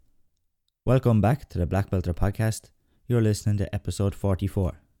Welcome back to the Black Belter podcast. You're listening to episode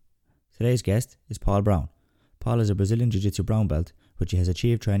 44. Today's guest is Paul Browne. Paul is a Brazilian Jiu-Jitsu brown belt, which he has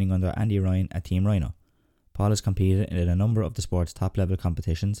achieved training under Andy Ryan at Team Ryano. Paul has competed in a number of the sport's top-level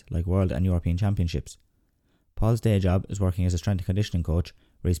competitions like World and European Championships. Paul's day job is working as a strength and conditioning coach,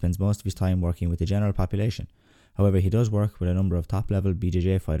 where he spends most of his time working with the general population. However, he does work with a number of top-level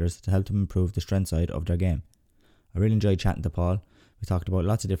BJJ fighters to help them improve the strength side of their game. I really enjoyed chatting to Paul. We talked about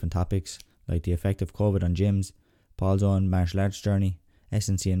lots of different topics, like the effect of COVID on gyms, Paul's own martial arts journey,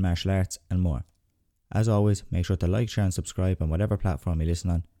 S&C in martial arts, and more. As always, make sure to like, share and subscribe on whatever platform you listen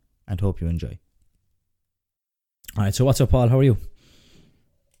on, and hope you enjoy. Alright, so what's up, Paul? How are you?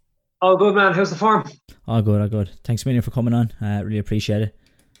 All good, man. How's the form? All good, all good. Thanks a million for coming on. Really appreciate it.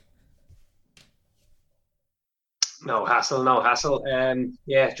 No hassle.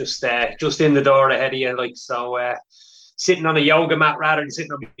 Just in the door ahead of you, sitting on a yoga mat rather than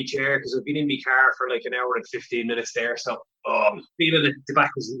sitting on my chair because I've been in my car for like an hour and 15 minutes there. So, feeling that the back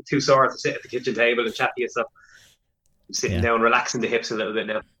was too sore to sit at the kitchen table and chat to you. So, I'm sitting down, relaxing the hips a little bit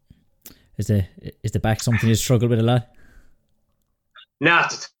now. Is the back something you struggle with a lot?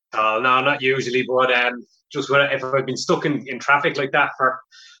 Not at all. No, not usually. But just if I've been stuck in traffic like that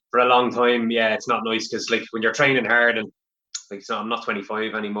for a long time, yeah, it's not nice because like when you're training hard and like I'm not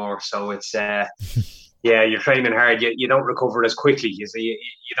 25 anymore, so it's yeah, you're training hard. You don't recover as quickly. You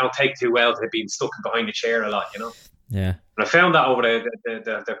don't take too well to being stuck behind a chair a lot, you know. Yeah. And I found that over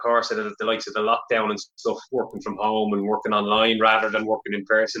the course of the likes of the lockdown and stuff, working from home and working online rather than working in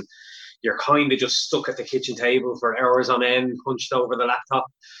person, you're kind of just stuck at the kitchen table for hours on end, hunched over the laptop.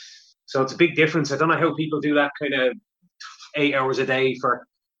 So it's a big difference. I don't know how people do that kind of 8 hours a day for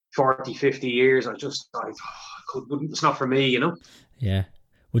 40, 50 years. It's not for me, you know. Yeah.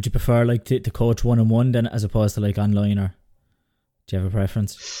 Would you prefer like to coach one-on-one then as opposed to like online, or do you have a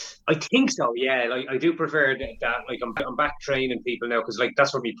preference? I think so, yeah. Like I do prefer that. Like I'm back training people now because like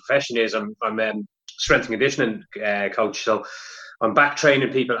that's what my profession is. I'm strength and conditioning coach, so I'm back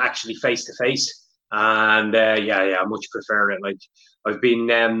training people actually face to face. And I much prefer it. Like I've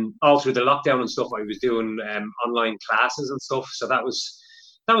been all through the lockdown and stuff. I was doing online classes and stuff, so that was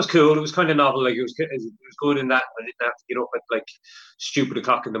cool. It was kind of novel. Like it was good in that I didn't have to get up at like stupid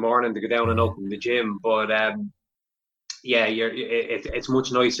o'clock in the morning to go down and open the gym. But it's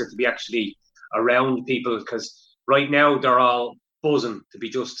much nicer to be actually around people because right now they're all buzzing to be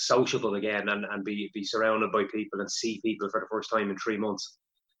just sociable again and be surrounded by people and see people for the first time in 3 months.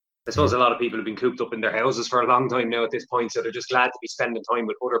 I suppose a lot of people have been cooped up in their houses for a long time now at this point, so they're just glad to be spending time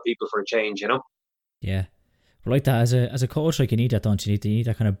with other people for a change, you know? Yeah. But like that, as a coach, like you need that, don't you? You need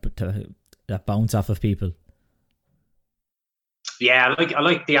that kind of that bounce off of people. Yeah, I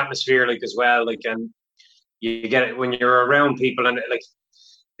like the atmosphere, like as well. Like, and you get it when you're around people, and like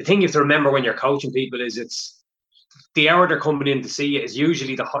the thing you have to remember when you're coaching people is it's the hour they're coming in to see you is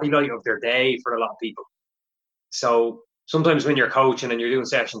usually the highlight of their day for a lot of people. So sometimes when you're coaching and you're doing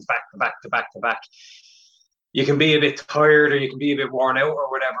sessions back to back to back to back, you can be a bit tired or you can be a bit worn out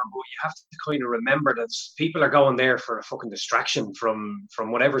or whatever, but you have to kind of remember that people are going there for a fucking distraction from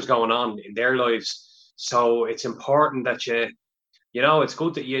whatever's going on in their lives. So it's important that it's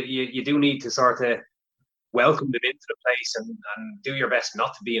good that you do need to sort of welcome them into the place and do your best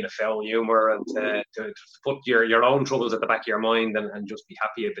not to be in a foul humour and to put your own troubles at the back of your mind and just be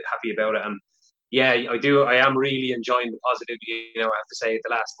happy about it. And yeah, I am really enjoying the positivity. You know, I have to say, the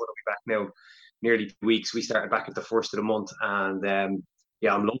last, what are we back now? Nearly 2 weeks. We started back at the first of the month, and I'm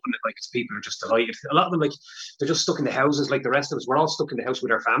loving it. Like, cause people are just delighted. A lot of them, like, they're just stuck in the houses, like the rest of us. We're all stuck in the house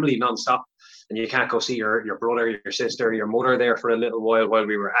with our family non-stop, and you can't go see your brother, your sister, your mother there for a little while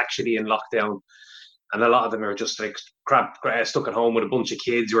we were actually in lockdown. And a lot of them are just like stuck at home with a bunch of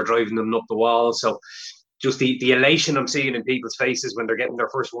kids who are driving them up the wall. So just the elation I'm seeing in people's faces when they're getting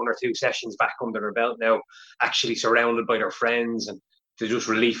their first 1 or 2 sessions back under their belt now, actually surrounded by their friends, and the just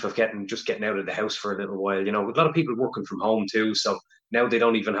relief of getting out of the house for a little while. You know, with a lot of people working from home too, so now they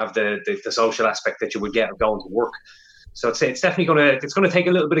don't even have the social aspect that you would get of going to work. So it's definitely gonna take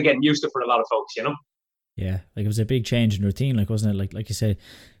a little bit of getting used to for a lot of folks, you know. Yeah, like it was a big change in routine, like wasn't it? Like you said,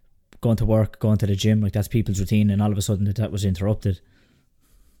 going to work, going to the gym, like that's people's routine, and all of a sudden that was interrupted.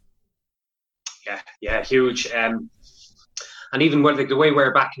 Yeah, huge. And even with like the way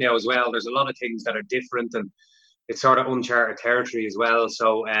we're back now as well, there's a lot of things that are different, and it's sort of uncharted territory as well.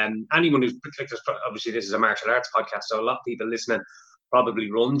 So anyone who's, obviously this is a martial arts podcast, so a lot of people listening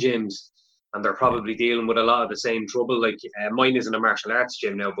probably run gyms, and they're probably dealing with a lot of the same trouble. Like mine isn't a martial arts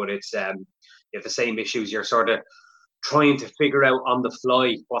gym now, but it's you have the same issues. You're sort of trying to figure out on the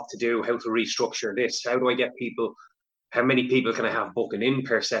fly what to do, how to restructure this. How do I get people how many people can I have booking in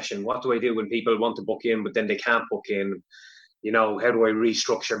per session? What do I do when people want to book in, but then they can't book in? How do I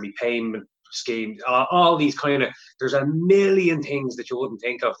restructure my payment scheme? All these kind of, there's a million things that you wouldn't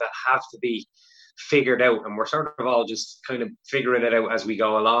think of that have to be figured out. And we're sort of all just kind of figuring it out as we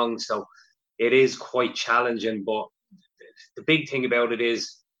go along. So it is quite challenging. But the big thing about it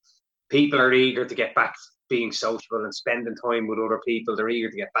is people are eager to get back being sociable and spending time with other people. They're eager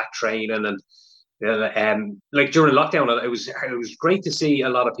to get back training. And like during lockdown, it was great to see a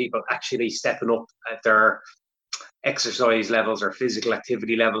lot of people actually stepping up at their exercise levels or physical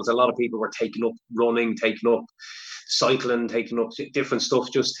activity levels. A lot of people were taking up running, taking up cycling, taking up different stuff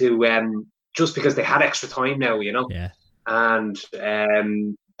just because they had extra time now, Yeah. And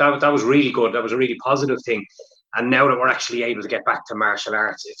that was really good. That was a really positive thing. And now that we're actually able to get back to martial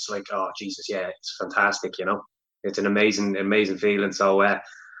arts, it's like, oh Jesus, yeah, it's fantastic. It's an amazing feeling. So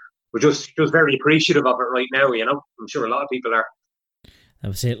we're just very appreciative of it right now. I'm sure a lot of people are. That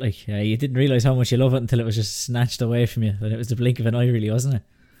was it. Like, you didn't realize how much you love it until it was just snatched away from you. And it was the blink of an eye, really, wasn't it?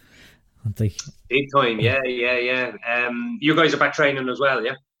 Big time, yeah. You guys are back training as well,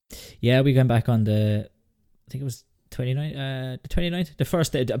 yeah? Yeah, we went back on I think it was 29th, the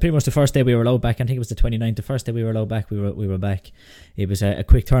first day, pretty much the first day we were allowed back. I think it was the 29th, the first day we were allowed back. We were back. It was a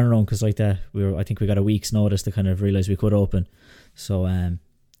quick turnaround because like that, I think we got a week's notice to kind of realize we could open. So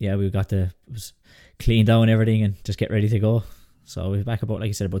yeah, we got it was clean down everything and just get ready to go. So we're back about, like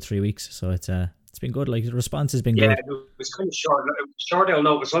you said, about 3 weeks. So it's been good. Like the response has been good. Yeah, it was kind of short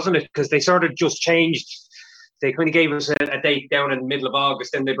notice, wasn't it? Because they sort of just changed. They kind of gave us a date down in the middle of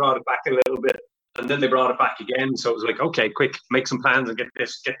August, then they brought it back a little bit, and then they brought it back again. So it was like, okay, quick, make some plans and get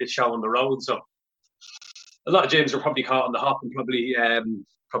this show on the road. So a lot of gyms were probably caught on the hop and probably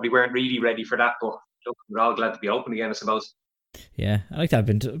weren't really ready for that. But look, we're all glad to be open again, I suppose. Yeah, I like that.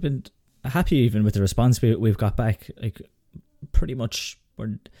 I've been happy even with the response we've got back. Like pretty much,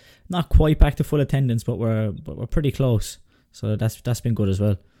 we're not quite back to full attendance, but we're pretty close. So that's been good as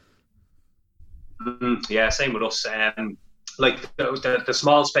well. Yeah, same with us. Like the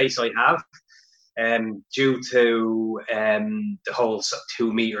small space I have, due to the whole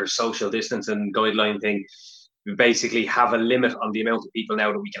 2 meter social distancing guideline thing, we basically have a limit on the amount of people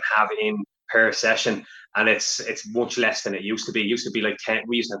now that we can have in per session, and it's much less than it used to be. It used to be like 10.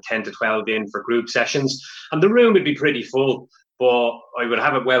 We used to have 10 to 12 in for group sessions, and the room would be pretty full. But I would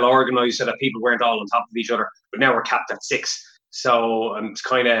have it well organised so that people weren't all on top of each other. But now we're capped at 6. So it's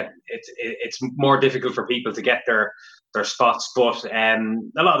kind of it's more difficult for people to get their spots, but a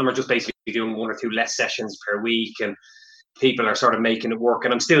lot of them are just basically doing 1 or 2 less sessions per week, and people are sort of making it work.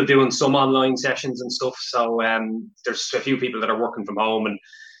 And I'm still doing some online sessions and stuff. So there's a few people that are working from home, and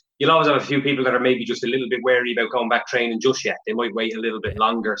you'll always have a few people that are maybe just a little bit wary about going back training just yet. They might wait a little bit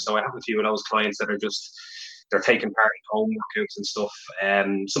longer. So I have a few of those clients that are they're taking part in home workouts and stuff.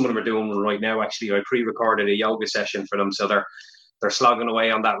 Some of them are doing one right now. Actually, I pre-recorded a yoga session for them, so they're slogging away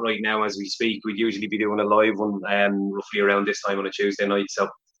on that right now as we speak. We'd usually be doing a live one roughly around this time on a Tuesday night. So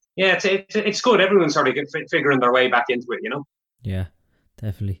yeah, it's good. Everyone's sort of figuring their way back into it, Yeah,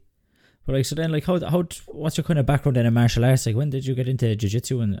 definitely. But like, so then, like, how what's your kind of background in martial arts? Like, when did you get into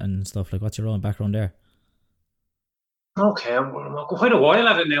jiu-jitsu and stuff? Like, what's your own background there? Okay, I'm quite a while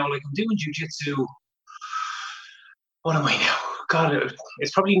at it now. Like, I'm doing jiu-jitsu. What am I now? God,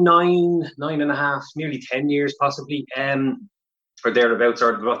 it's probably 9.5, nearly 10 years possibly, or thereabouts,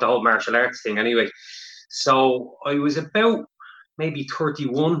 or about the whole martial arts thing anyway. So I was about maybe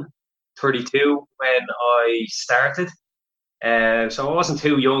 31, 32 when I started. So I wasn't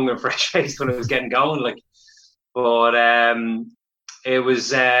too young and fresh-faced when I was getting going, like. But it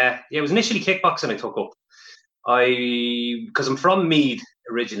was initially kickboxing I took up. Because I'm from Meath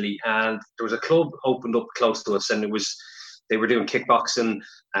originally, and there was a club opened up close to us, and they were doing kickboxing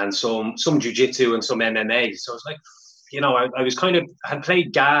and some jiu-jitsu and some MMA. So I was like, I was had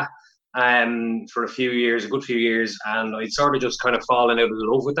played GA for a good few years, and I'd sort of just kind of fallen out of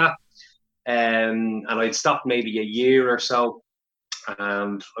love with that. And I'd stopped maybe a year or so,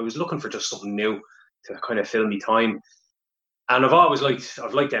 and I was looking for just something new to kind of fill me time. And I've liked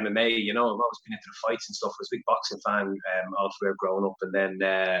MMA, I've always been into the fights and stuff. I was a big boxing fan all throughout growing up, and then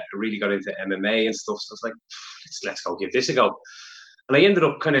I really got into MMA and stuff. So I was like, let's go give this a go. And I ended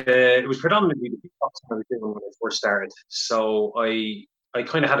up it was predominantly the kickboxing I was doing when I first started. So I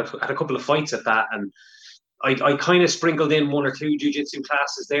kind of had a couple of fights at that, and I kind of sprinkled in 1 or 2 jiu-jitsu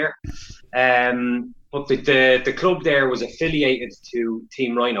classes there. But the club there was affiliated to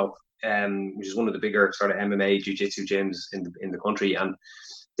Team Ryano, which is one of the bigger sort of MMA jiu-jitsu gyms in the country. And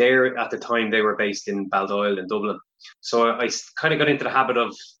at the time, they were based in Baldoyle in Dublin. So I kind of got into the habit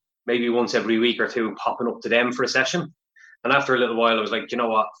of maybe once every week or two popping up to them for a session. And after a little while, I was like, you know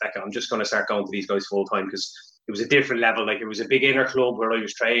what, Becca, I'm just going to start going to these guys full time, because it was a different level. Like, it was a big inner club where I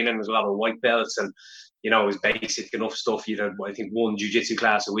was training. There was a lot of white belts, and it was basic enough stuff. You had, I think, one jiu-jitsu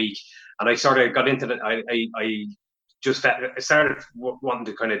class a week, and I sort of got into it. I started wanting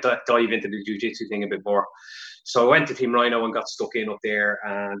to kind of dive into the jiu-jitsu thing a bit more. So I went to Team Ryano and got stuck in up there,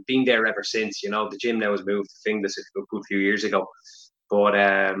 and been there ever since. The gym now has moved to Finglas a good few years ago, but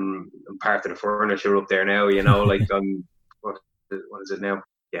I'm part of the furniture up there now. Like, I'm what is it now?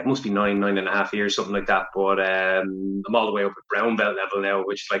 Yeah, it must be 9.5 years, something like that. But I'm all the way up at brown belt level now,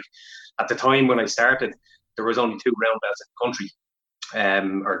 which, like, at the time when I started, there was only 2 brown belts in the country,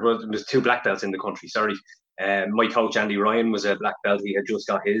 or there was 2 black belts in the country. Sorry. My coach Andy Ryan was a black belt. He had just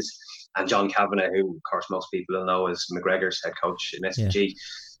got his, and John Kavanagh, who of course most people will know as McGregor's head coach in SVG. Yeah.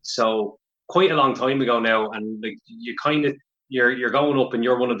 So quite a long time ago now, and like, you kind of you're going up, and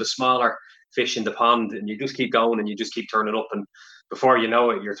you're one of the smaller fish in the pond, and you just keep going, and you just keep turning up, and before you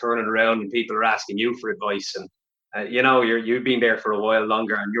know it, you're turning around, and people are asking you for advice, and you've been there for a while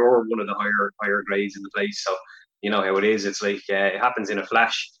longer, and you're one of the higher grades in the place. So you know how it is. It's like, it happens in a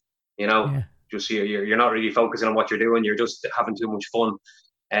flash. Yeah. Just you're not really focusing on what you're doing. You're just having too much fun,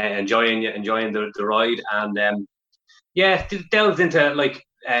 enjoying the ride, and delved into like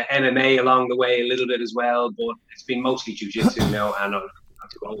MMA along the way a little bit as well. But it's been mostly jiu-jitsu now, and I'm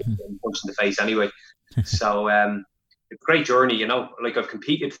to go and punch in the face anyway. So it's a great journey. Like, I've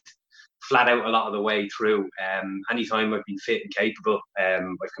competed flat out a lot of the way through. Anytime I've been fit and capable, I've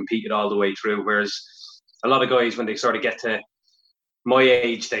competed all the way through. Whereas a lot of guys, when they sort of get to my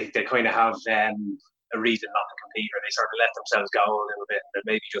age, they kind of have a reason not to compete, or they sort of let themselves go a little bit, and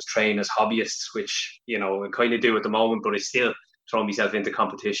maybe just train as hobbyists, which I kind of do at the moment, but I still throw myself into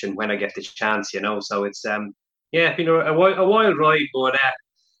competition when I get the chance. So it's been a wild ride, but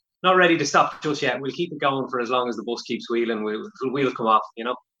not ready to stop just yet. We'll keep it going for as long as the bus keeps wheeling. We'll come off,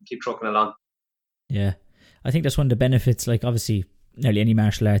 keep trucking along. Yeah, I think that's one of the benefits. Like, obviously, nearly any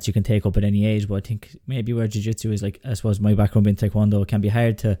martial arts you can take up at any age, but I think maybe where jiu-jitsu is, like, I suppose my background being taekwondo, it can be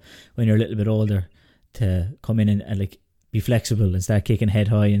hard to, when you're a little bit older, to come in and like be flexible and start kicking head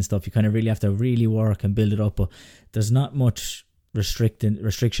high and stuff. You kind of really have to really work and build it up, but there's not much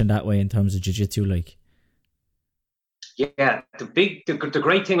restriction that way in terms of jiu-jitsu. Like, yeah, the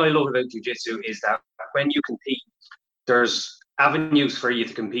great thing I love about jiu-jitsu is that when you compete, there's avenues for you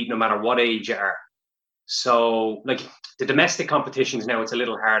to compete no matter what age you are. So, like, the domestic competitions now, it's a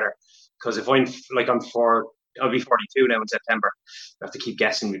little harder, because if I'll be 42 now in September. I have to keep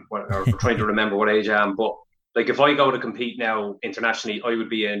guessing or trying to remember what age I am. But like, if I go to compete now internationally, I would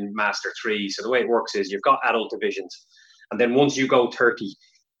be in Master 3. So the way it works is you've got adult divisions, and then once you go 30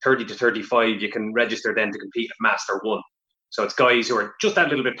 to 35, you can register then to compete at Master 1. So it's guys who are just that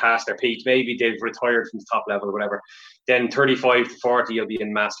little bit past their peak. Maybe they've retired from the top level or whatever. Then 35 to 40, you'll be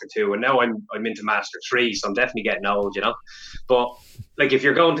in Master 2. And now I'm into Master 3, so I'm definitely getting old, But like, if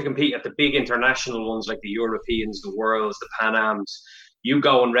you're going to compete at the big international ones, like the Europeans, the Worlds, the Pan Ams, you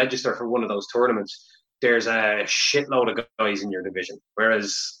go and register for one of those tournaments, there's a shitload of guys in your division.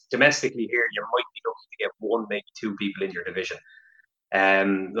 Whereas domestically here, you might be lucky to get 1, maybe 2 people in your division.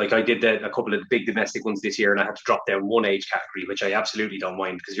 Like, I did a couple of big domestic ones this year, and I had to drop down 1 age category, which I absolutely don't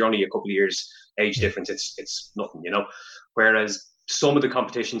mind, because you're only a couple of years age difference. It's nothing, Whereas some of the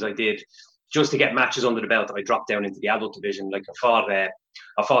competitions I did, just to get matches under the belt, I dropped down into the adult division. Like, I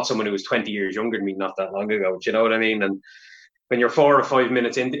fought someone who was 20 years younger than me not that long ago. Do you know what I mean? And when you're 4 or 5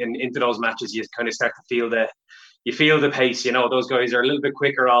 minutes into those matches, you kind of start to feel the pace. Those guys are a little bit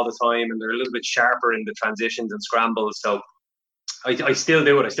quicker all the time, and they're a little bit sharper in the transitions and scrambles. So I still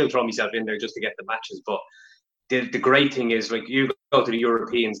do it. I still throw myself in there just to get the matches. But the great thing is, like, you go to the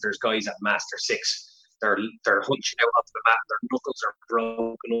Europeans, there's guys at Master 6. They're hunching out onto the mat. Their knuckles are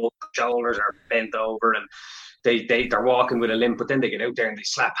broken up, shoulders are bent over, and they're walking with a limp. But then they get out there and they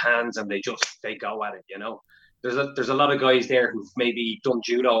slap hands and they go at it. There's a lot of guys there who've maybe done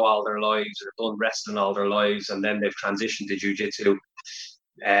judo all their lives or done wrestling all their lives, and then they've transitioned to jiu-jitsu.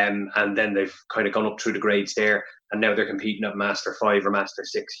 And then they've kind of gone up through the grades there, and now they're competing at Master 5 or Master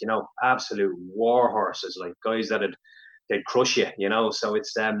 6. Absolute war horses, like guys they'd crush you. So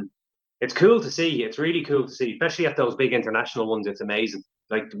it's cool to see. It's really cool to see, especially at those big international ones. It's amazing.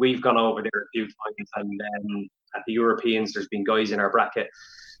 Like, we've gone over there a few times, and at the Europeans, there's been guys in our bracket.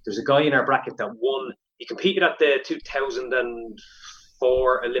 There's a guy in our bracket that won. He competed at the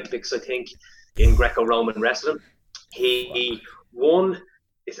 2004 Olympics, I think, in Greco-Roman wrestling. He won.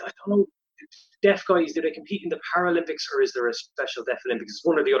 I don't know. deaf guys, do they compete in the Paralympics or is there a special deaf Olympics? It's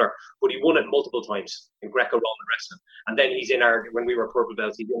one or the other. But he won it multiple times in Greco-Roman wrestling. And then he's in when we were purple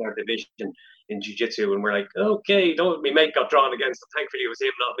belts, he's in our division in Jiu-Jitsu. And we're like, okay, my mate got drawn against him. Thankfully, it was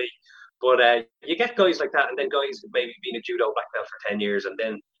him, not me. But you get guys like that, and then guys maybe being a judo black belt for 10 years, and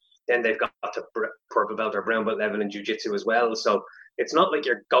then they've got to purple belt or brown belt level in jiu-jitsu as well. So it's not like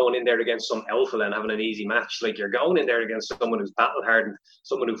you're going in there against some alpha and having an easy match. Like, you're going in there against someone who's battle hardened,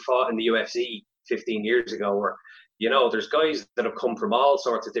 someone who fought in the UFC 15 years ago. Or, there's guys that have come from all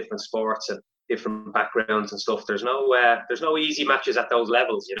sorts of different sports and different backgrounds and stuff. There's no easy matches at those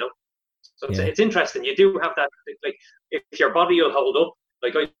levels. So it's interesting. You do have that. Like, if your body will hold up,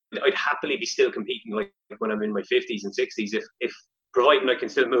 like I'd happily be still competing like when I'm in my 50s and 60s, if providing I can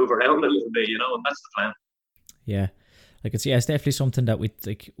still move around a little bit, and that's the plan. Yeah, it's definitely something that we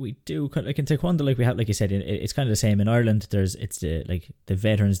do like in taekwondo. Like we have, like you said, it's kind of the same in Ireland. It's the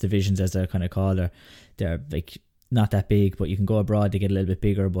veterans divisions, as they're kind of called. They're like not that big, but you can go abroad, they get a little bit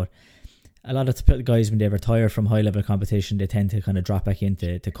bigger. But a lot of the guys, when they retire from high level competition, they tend to kind of drop back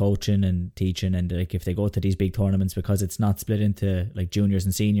into coaching and teaching. And like if they go to these big tournaments, because it's not split into like juniors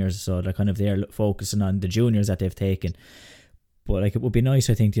and seniors, so they're kind of there focusing on the juniors that they've taken. But like, it would be nice,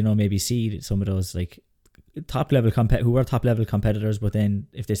 I think, maybe see some of those like top level who are top level competitors, but then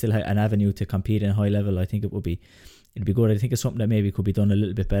if they still have an avenue to compete in high level, I think it'd be good. I think it's something that maybe could be done a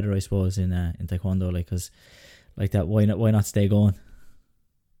little bit better, I suppose, in taekwondo, like, because like that, why not stay going?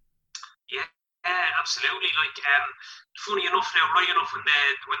 Yeah, absolutely. Like, funny enough now, right enough, when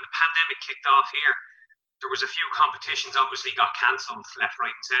the pandemic kicked off here, there was a few competitions obviously got cancelled left,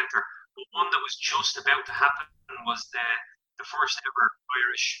 right, and centre. But one that was just about to happen was the first ever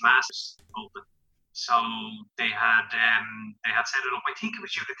Irish Masters Open. So they had set it up. I think it was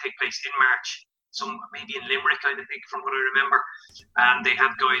due to take place in March, maybe in Limerick, I think, from what I remember. And they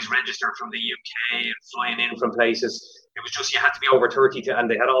had guys register from the UK and flying in from places. It was just, you had to be over 30, and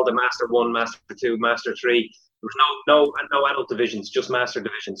they had all the Master 1, Master 2, Master 3. There was no adult divisions, just Master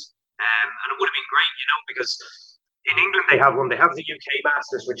divisions. And it would have been great, because in England they have one. They have the UK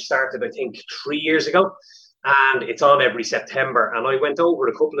Masters, which started, I think, 3 years ago. And it's on every September. And I went over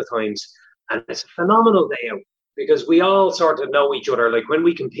a couple of times, and it's a phenomenal day out, because we all sort of know each other. Like, when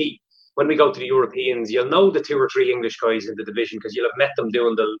we compete, when we go to the Europeans, you'll know the 2 or 3 English guys in the division, because you'll have met them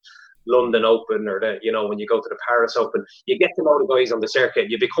doing the London Open, or when you go to the Paris Open, you get to know the guys on the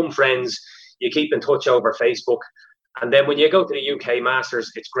circuit. You become friends. You keep in touch over Facebook. And then when you go to the UK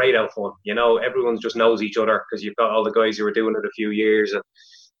Masters, it's great out fun. Everyone just knows each other, because you've got all the guys who were doing it a few years, and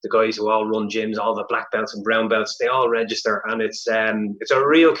the guys who all run gyms, all the black belts and brown belts, they all register, and it's a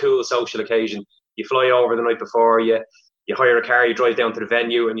real cool social occasion. You fly over the night before, you hire a car, you drive down to the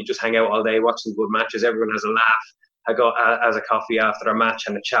venue, and you just hang out all day, watch some good matches. Everyone has a laugh, has a coffee after their match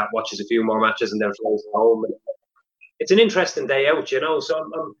and a chat, watches a few more matches, and then flies home. And it's an interesting day out, So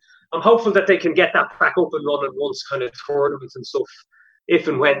I'm hopeful that they can get that back up and running once kind of tournaments and stuff, if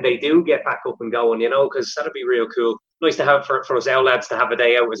and when they do get back up and going, because that'd be real cool. Nice to have for us our lads to have a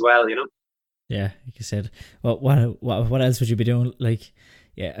day out as well, Yeah, like you said. Well, what else would you be doing? Like,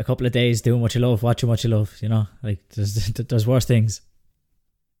 yeah, a couple of days doing what you love, watching what you love, Like, there's worse things.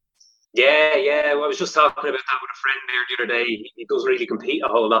 Yeah. Well, I was just talking about that with a friend there the other day. He doesn't really compete a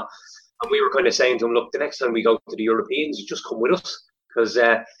whole lot. And we were kind of saying to him, look, the next time we go to the Europeans, you just come with us. Because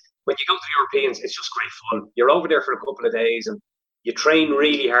when you go to the Europeans, it's just great fun. You're over there for a couple of days, and you train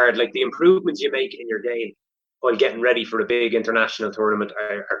really hard. Like, the improvements you make in your game while getting ready for a big international tournament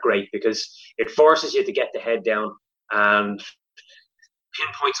are great, because it forces you to get the head down and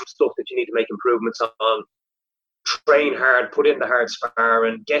pinpoint some stuff that you need to make improvements on. Train hard, put in the hard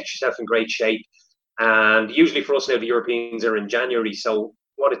sparring, get yourself in great shape. And usually for us now, the Europeans are in January. So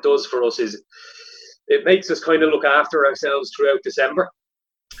what it does for us is it makes us kind of look after ourselves throughout December.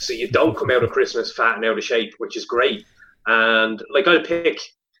 So you don't come out of Christmas fat and out of shape, which is great. And like, I'll pick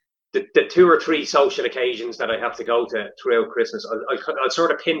the 2 or 3 social occasions that I have to go to throughout Christmas. I'll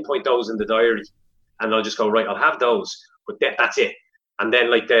sort of pinpoint those in the diary, and I'll just go, right, I'll have those, but that's it. And then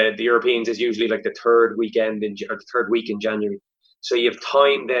like the Europeans is usually like the third week in January. So you have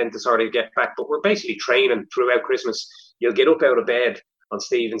time then to sort of get back. But we're basically training throughout Christmas. You'll get up out of bed on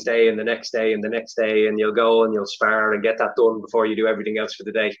Stephen's Day and the next day and the next day, and you'll go and you'll spar and get that done before you do everything else for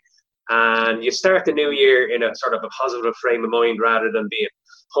the day. And you start the new year in a sort of a positive frame of mind, rather than being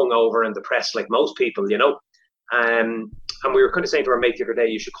hungover and depressed like most people, And we were kind of saying to our mate the other day,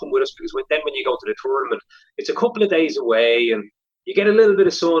 you should come with us, because when you go to the tournament, it's a couple of days away, and you get a little bit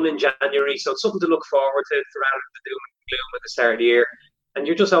of sun in January, so it's something to look forward to rather than doom and gloom at the start of the year. And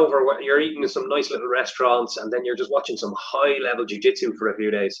you're just you're eating in some nice little restaurants, and then you're just watching some high-level jiu-jitsu for a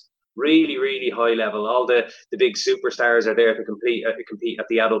few days. really, really high level. All the big superstars are there to compete at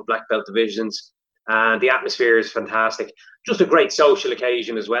the adult black belt divisions, and the atmosphere is fantastic. Just a great social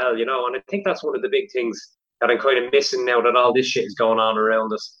occasion as well, And I think that's one of the big things that I'm kind of missing now that all this shit is going on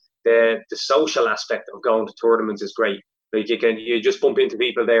around us. The social aspect of going to tournaments is great. Like you just bump into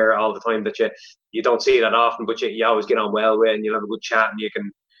people there all the time that you don't see that often, but you always get on well with, and you'll have a good chat, and you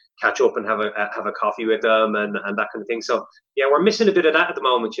can catch up and have a coffee with them and that kind of thing. So yeah, we're missing a bit of that at the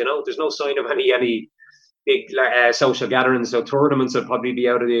moment. There's no sign of any big social gatherings. So tournaments will probably be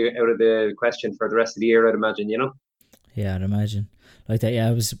out of the question for the rest of the year, I'd imagine. Yeah, I'd imagine like that.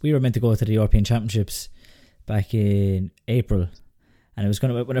 Yeah, we were meant to go to the European Championships back in April. And it was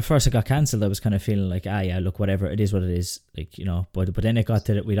when it first got cancelled, I was kind of feeling like, yeah, look, whatever, it is what it is, like, But then it got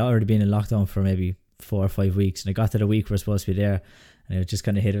to it. We'd already been in lockdown for maybe 4 or 5 weeks, and it got to the week we're supposed to be there, and it just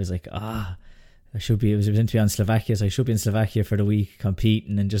kind of hit. It was like, I should be. It was meant to be on Slovakia, so I should be in Slovakia for the week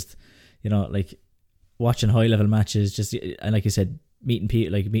competing and just, like watching high level matches, just and like you said, meeting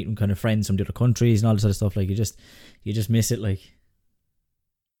people, like meeting kind of friends from the other countries and all this other stuff. Like you just miss it, like.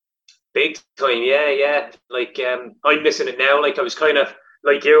 Big time, yeah. Like I'm missing it now. Like I was kind of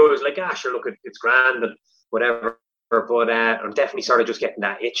like you. I was like, sure, look, it's grand and whatever. But I'm definitely sort of just getting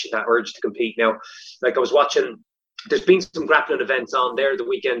that itch, that urge to compete now. Like I was watching. There's been some grappling events on there the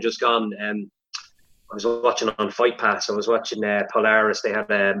weekend just gone. I was watching on Fight Pass. I was watching Polaris. They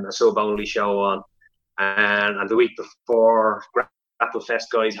had a sub only show on, and the week before Grapple Fest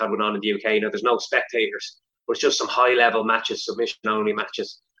guys had one on in the UK. Now there's no spectators, but it's just some high level matches, submission only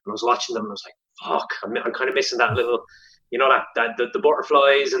matches. And I was watching them and I was like, fuck, I'm kind of missing that little, that the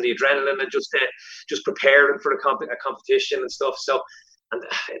butterflies and the adrenaline and just preparing for a competition and stuff. So, and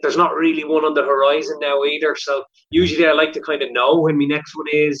there's not really one on the horizon now either. So usually I like to kind of know when my next one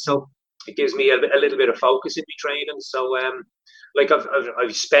is. So it gives me a little bit of focus in my training. So, like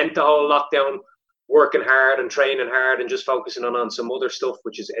I've spent the whole lockdown working hard and training hard and just focusing on some other stuff,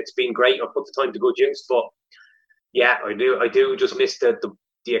 it's been great. I put the time to good use, but yeah, I do just miss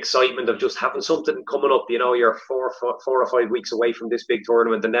the excitement of just having something coming up. You're 4 or 5 weeks away from this big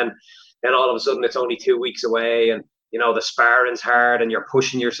tournament, and then all of a sudden it's only 2 weeks away, and the sparring's hard, and you're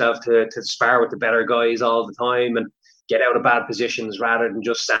pushing yourself to spar with the better guys all the time and get out of bad positions rather than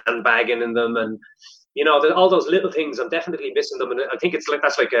just sandbagging in them. And all those little things, I'm definitely missing them, and I think it's like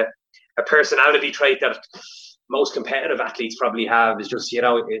that's like a personality trait that most competitive athletes probably have. Is just you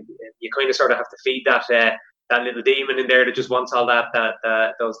kind of sort of have to feed that little demon in there that just wants all that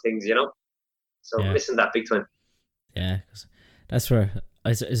those things, So yeah. Missing that big time. Yeah, cause that's where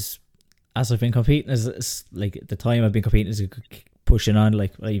as I've been competing, is like the time I've been competing is pushing on.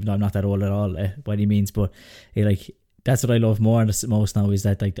 Like even though I'm not that old at all by any means, but like that's what I love more and most now is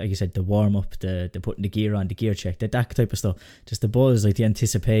that like you said, the warm up, the putting the gear on, the gear check, that type of stuff. Just the buzz, like the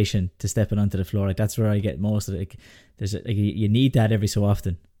anticipation to stepping onto the floor. Like that's where I get most of it. Like there's you need that every so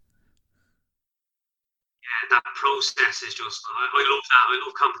often. That process is just, I love that. I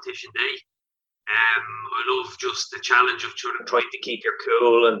love competition day. I love just the challenge of trying to keep your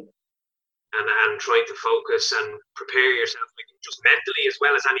cool and trying to focus and prepare yourself, like, just mentally as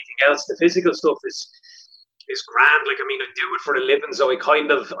well as anything else. The physical stuff is grand. Like, I mean, I do it for a living, so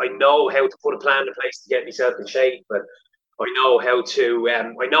I know how to put a plan in place to get myself in shape, but I know how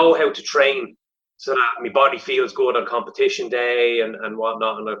to train so that my body feels good on competition day and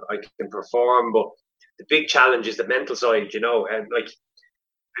whatnot, and I can perform. But the big challenge is the mental side, and like,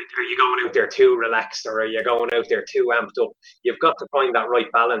 are you going out there too relaxed, or are you going out there too amped up? You've got to find that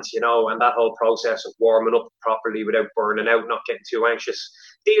right balance, and that whole process of warming up properly without burning out, not getting too anxious,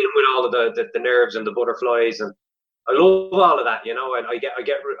 dealing with all of the nerves and the butterflies, and I love all of that, and I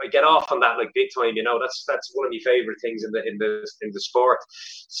get off on that like big time, that's one of my favorite things in the sport.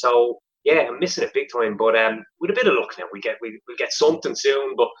 So yeah, I'm missing it big time, but with a bit of luck now, we'll get something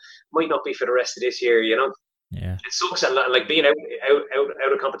soon, but might not be for the rest of this year, Yeah, it sucks, and like being out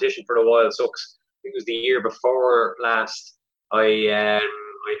of competition for a while sucks. I think it was the year before last. I had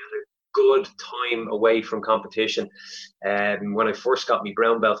a good time away from competition. When I first got my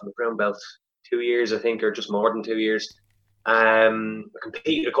brown belt, 2 years, I think, or just more than 2 years. I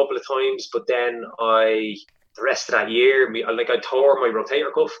competed a couple of times, but then the rest of that year, I tore my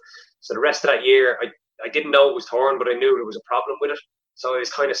rotator cuff. So the rest of that year, I didn't know it was torn, but I knew there was a problem with it. So I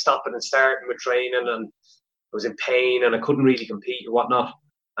was kind of stopping and starting with training, and I was in pain, and I couldn't really compete or whatnot.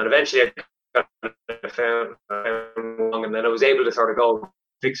 And eventually I found wrong, and then I was able to sort of go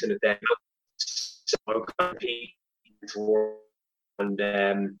fixing it then. So I competed,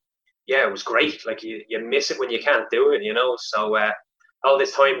 and yeah, it was great. Like you miss it when you can't do it, So all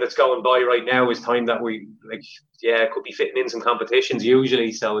this time that's going by right now is time that we like, yeah, could be fitting in some competitions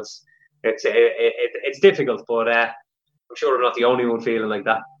usually. So it's difficult, but I'm sure I'm not the only one feeling like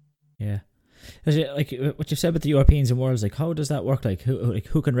that. Yeah. Like what you've said with the Europeans and Worlds, like how does that work? Like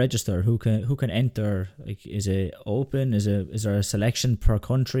who can register? Who can enter? Like is it open? Is there a selection per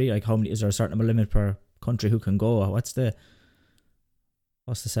country? Like how many? Is there a certain limit per country who can go? What's the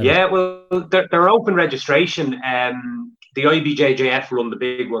setup? Yeah, well, they're open registration. The IBJJF run the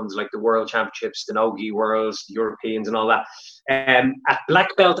big ones like the World Championships, the Nogi Worlds, the Europeans, and all that. At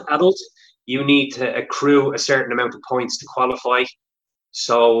black belt adult, you need to accrue a certain amount of points to qualify.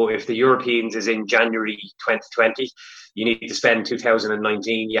 So if the Europeans is in January 2020, you need to spend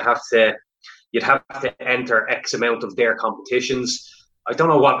 2019. You'd have to enter X amount of their competitions. I don't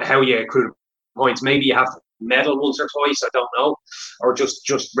know how you accrue points. Maybe you have to medal once or twice. I don't know, or just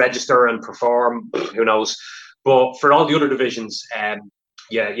register and perform. Who knows? But for all the other divisions,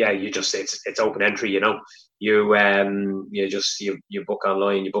 you just it's open entry. You book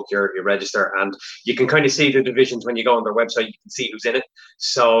online, you book your register, and you can kind of see the divisions when you go on their website. You can see who's in it.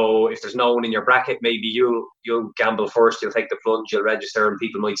 So if there's no one in your bracket, maybe you'll gamble first. You'll take the plunge, you'll register, and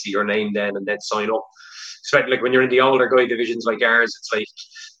people might see your name then and then sign up. Especially like when you're in the older guy divisions like ours, it's like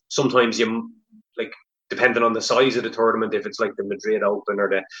sometimes you like. Depending on the size of the tournament, if it's like the Madrid Open or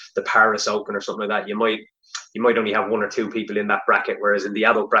the Paris Open or something like that, you might only have one or two people in that bracket, whereas in the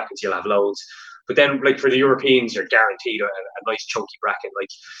adult brackets you'll have loads. But then, like for the Europeans, you're guaranteed a nice chunky bracket, like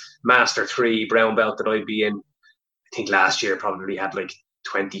Master 3, brown belt that I'd be in. I think last year probably had like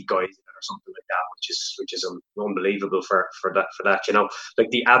 20 guys in it or something like that, which is unbelievable for that. Like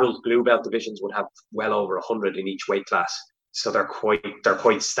the adult blue belt divisions would have well over 100 in each weight class. So they're quite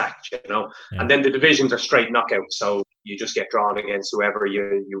stacked, Yeah. And then the divisions are straight knockout. So you just get drawn against whoever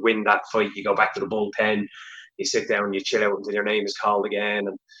you win that fight. You go back to the bullpen, you sit down, you chill out until your name is called again.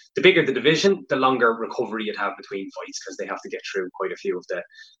 And the bigger the division, the longer recovery you'd have between fights because they have to get through quite a few of the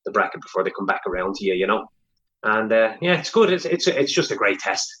bracket before they come back around to you, And it's good. It's just a great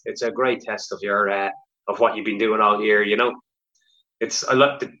test. It's a great test of your of what you've been doing all year, It's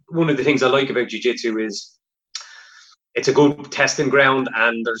one of the things I like about jiu-jitsu is it's a good testing ground,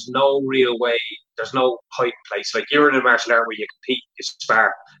 and there's no real way, there's no hiding place. Like you're in a martial art where you compete, you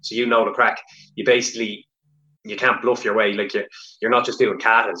spar, so the crack. You can't bluff your way. Like you're not just doing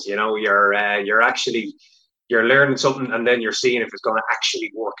katas, you're learning something, and then you're seeing if it's going to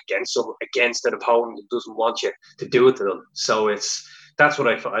actually work against an opponent who doesn't want you to do it to them. So that's what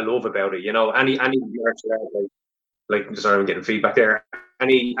I love about it. Any martial art, like sorry, I'm getting feedback there.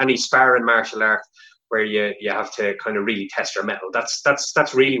 Any sparring martial art where you have to kind of really test your mettle.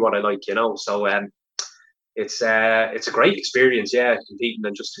 That's really what I like, So it's a great experience, competing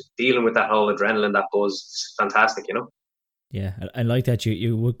and just dealing with that whole adrenaline, that buzz. It's fantastic, Yeah, I like that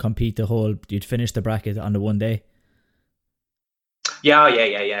you would compete you'd finish the bracket on the one day.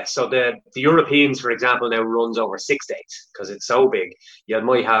 Yeah. So the Europeans, for example, now runs over 6 days because it's so big. You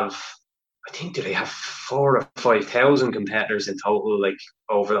might have, I think, do they have 4,000 or 5,000 competitors in total, like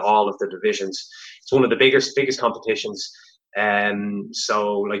over all of the divisions. It's one of the biggest competitions.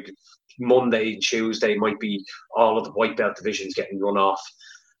 So like Monday and Tuesday might be all of the white belt divisions getting run off,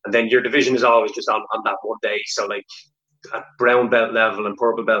 and then your division is always just on that one day. So like at brown belt level and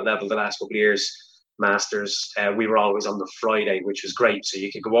purple belt level, the last couple of years, masters, we were always on the Friday, which was great. So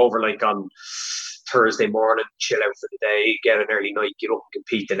you could go over like on Thursday morning, chill out for the day, get an early night, get up and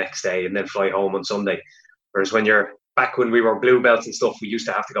compete the next day, and then fly home on Sunday. Whereas back when we were blue belts and stuff, we used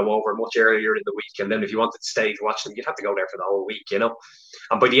to have to go over much earlier in the week, and then if you wanted to stay to watch them, you'd have to go there for the whole week,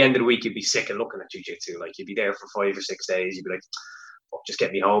 And by the end of the week, you'd be sick of looking at jiu-jitsu. Like you'd be there for 5 or 6 days, you'd be like, oh, just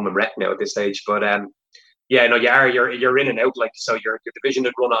get me home and wreck now at this stage. But you're in and out, like, so your division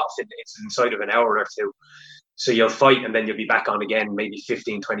would run off it's inside of an hour or two. So you'll fight and then you'll be back on again maybe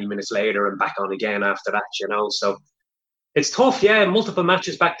 15, 20 minutes later and back on again after that, So it's tough, multiple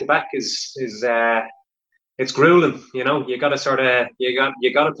matches back to back is it's grueling, You got to sort of you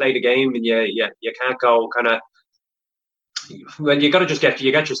got to play the game, and you can't go kind of. Well, you got to just get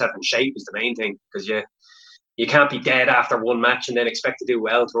yourself in shape is the main thing, because you can't be dead after one match and then expect to do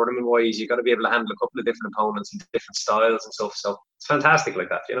well tournament wise. You got to be able to handle a couple of different opponents and different styles and stuff. So it's fantastic like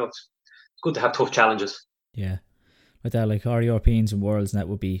that, It's good to have tough challenges. Yeah. Like that, like our Europeans and Worlds, and that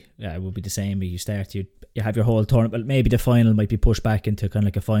would be the same. You have your whole tournament. Maybe the final might be pushed back into kind of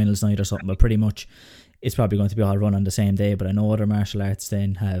like a finals night or something, but pretty much it's probably going to be all run on the same day. But I know other martial arts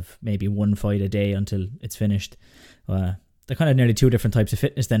then have maybe one fight a day until it's finished. They're kind of nearly two different types of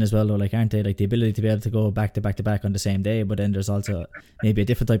fitness then as well, though, like, aren't they? Like the ability to be able to go back to back to back on the same day, but then there's also maybe a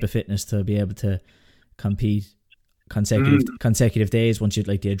different type of fitness to be able to compete consecutive days, once you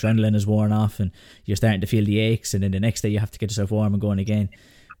like the adrenaline is worn off and you're starting to feel the aches, and then the next day you have to get yourself warm and going again.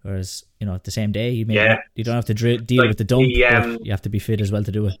 Whereas, you know, the same day you you don't have to deal like with the dump, but you have to be fit as well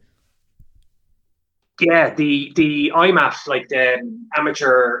to do it. Yeah, the IMAF, like the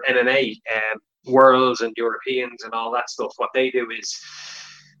amateur MMA, worlds and Europeans and all that stuff, what they do is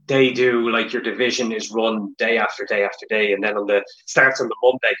they do like your division is run day after day after day, and then starts on the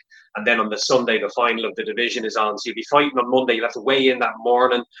Monday, and then on the Sunday the final of the division is on. So you'll be fighting on Monday, you'll have to weigh in that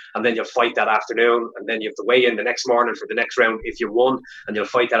morning, and then you'll fight that afternoon, and then you have to weigh in the next morning for the next round if you won, and you'll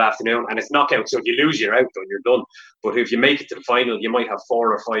fight that afternoon, and it's knockout. So if you lose, you're out, and you're done. But if you make it to the final, you might have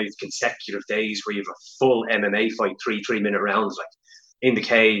 4 or 5 consecutive days where you have a full MMA fight, 3-minute rounds, like in the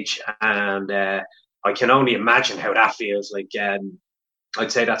cage, and I can only imagine how that feels. Like I'd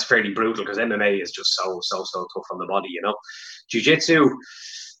say that's fairly brutal, because MMA is just so tough on the body, you know. Jiu-Jitsu,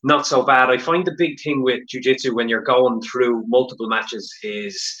 not so bad. I find the big thing with Jiu-Jitsu when you're going through multiple matches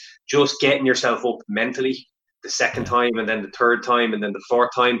is just getting yourself up mentally the second time, and then the third time, and then the fourth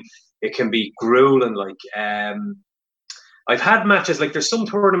time. It can be grueling. Like I've had matches, like there's some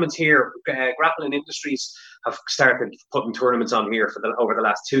tournaments here. Grappling Industries have started putting tournaments on here over the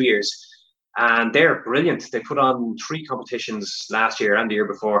last 2 years. And they're brilliant. They put on 3 competitions last year and the year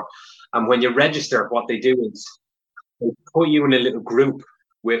before. And when you register, what they do is they put you in a little group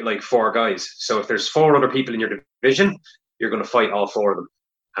with like 4 guys. So if there's 4 other people in your division, you're going to fight all 4 of them.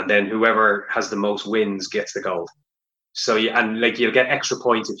 And then whoever has the most wins gets the gold. So you'll get extra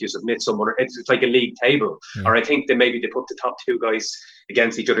points if you submit someone. It's like a league table. Yeah. Or I think they put the top 2 guys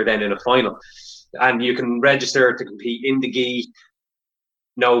against each other then in a final. And you can register to compete in the gi,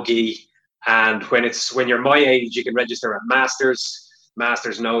 no gi. And when you're my age, you can register at masters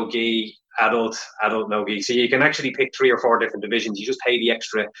no gi, adult no gi. So you can actually pick 3 or 4 different divisions. You just pay the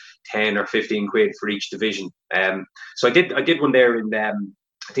extra 10 or 15 quid for each division. So I did one there in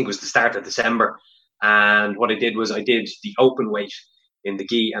I think it was the start of December. And what I did was I did the open weight in the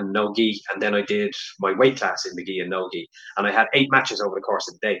gi and no gi, and then I did my weight class in the gi and no gi. And I had 8 matches over the course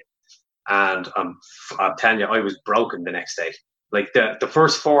of the day. And I'm telling you, I was broken the next day. Like the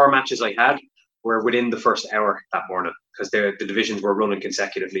first 4 matches I had were within the first hour that morning, because the divisions were running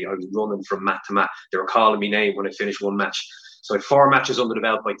consecutively. I was running from mat to mat. They were calling me name when I finished one match. So I had 4 matches under the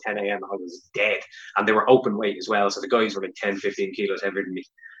belt by 10 a.m. I was dead. And they were open weight as well. So the guys were like 10, 15 kilos heavier than me.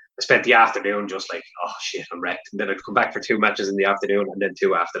 I spent the afternoon just like, oh shit, I'm wrecked. And then I'd come back for 2 matches in the afternoon and then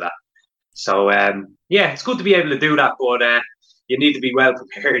 2 after that. So yeah, it's good to be able to do that, but you need to be well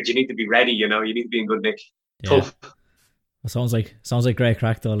prepared. You need to be ready, you know. You need to be in good nick. Yeah. Tough. Well, sounds like great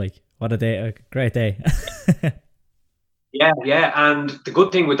crack though. Like, what a great day. Yeah. And the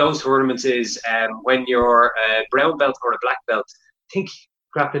good thing with those tournaments is when you're a brown belt or a black belt, I think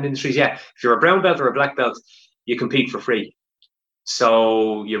Grappling Industries, yeah, if you're a brown belt or a black belt, you compete for free.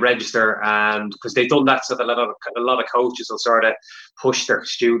 So you register, and because they've done that, so that a lot of coaches will sort of push their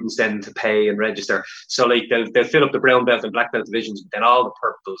students then to pay and register. So like they'll fill up the brown belt and black belt divisions, but then all the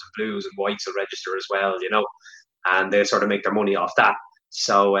purples and blues and whites will register as well, you know, and they sort of make their money off that.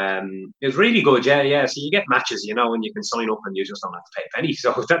 So it's really good, yeah. So you get matches, you know, and you can sign up and you just don't have to pay a penny.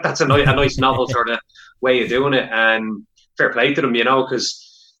 So that's a nice novel sort of way of doing it, and fair play to them, you know,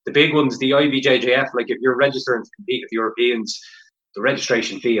 because the big ones, the IBJJF, like if you're registering to compete with Europeans, the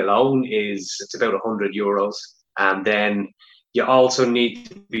registration fee alone it's about €100, and then you also need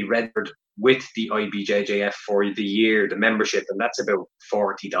to be registered with the IBJJF for the year, the membership, and that's about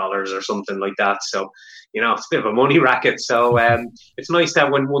 $40 or something like that. So, you know, it's a bit of a money racket. So it's nice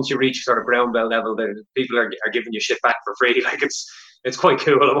that once you reach sort of brown belt level, that people are giving you shit back for free. Like it's quite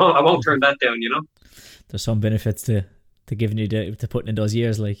cool. I won't turn that down, you know. There's some benefits to giving you to putting in those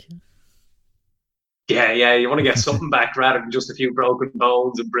years, like. Yeah, you want to get something back rather than just a few broken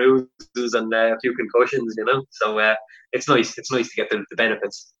bones and bruises and a few concussions, you know. So it's nice. It's nice to get the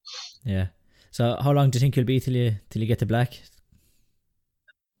benefits. Yeah. So how long do you think you'll be till you get to black?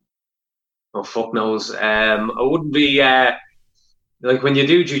 Oh, fuck knows. I wouldn't be like when you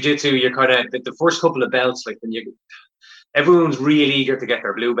do jiu-jitsu, you're kind of the first couple of belts. Like everyone's really eager to get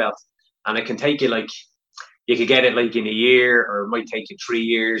their blue belt, and it can take you like you could get it like in a year, or it might take you 3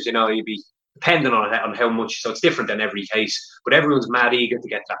 years. You know, you'd be depending on how much. So it's different in every case, but everyone's mad eager to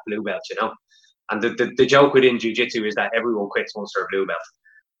get that blue belt, you know. And the joke within jiu-jitsu is that everyone quits once they're a blue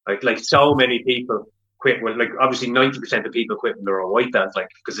belt. Like so many people quit when, like, obviously 90% of people quit when they're a white belt, like,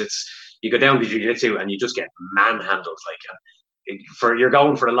 because you go down to jiu-jitsu and you just get manhandled, like, you're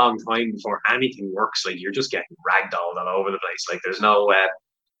going for a long time before anything works. Like, you're just getting ragdolled all over the place. Like, there's no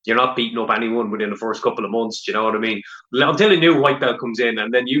You're not beating up anyone within the first couple of months. Do you know what I mean? Until a new white belt comes in,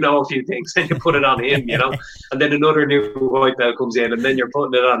 and then you know a few things, then you put it on him, and then another new white belt comes in, and then you're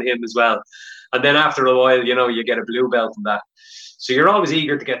putting it on him as well. And then after a while, you get a blue belt and that. So you're always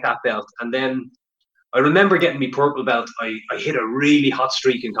eager to get that belt. And then I remember getting me purple belt. I hit a really hot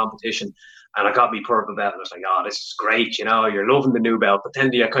streak in competition, and I got me purple belt. And I was like, oh, this is great. You're loving the new belt. But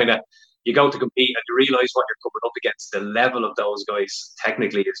then you go to compete and you realize what you're coming up against. The level of those guys,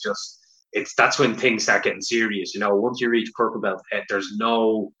 technically, that's when things start getting serious. Once you reach purple belt, there's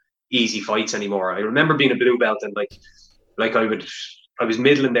no easy fights anymore. I remember being a blue belt and I was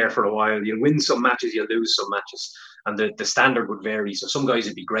middling there for a while. You'll win some matches, you'll lose some matches. And the standard would vary. So some guys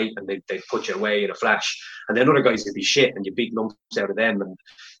would be great and they'd put you away in a flash. And then other guys would be shit and you beat lumps out of them. And,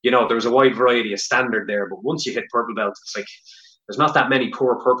 there was a wide variety of standard there. But once you hit purple belt, it's like there's not that many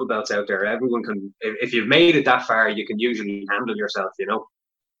poor purple belts out there. Everyone can, if you've made it that far, you can usually handle yourself,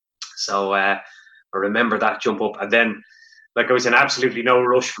 So I remember that jump up. And then, I was in absolutely no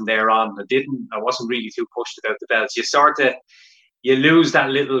rush from there on. I wasn't really too pushed about the belts. You lose that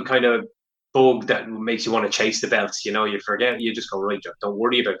little kind of bug that makes you want to chase the belts. You forget, you just go, right, don't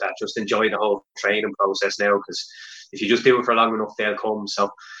worry about that. Just enjoy the whole training process now, because if you just do it for long enough, they'll come.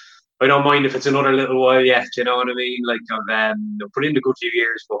 So I don't mind if it's another little while yet. You know what I mean? I've put in a good few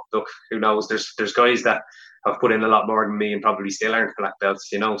years, but look, who knows? There's guys that have put in a lot more than me and probably still aren't black belts.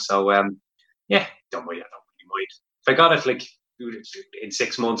 So don't really mind. If I got it in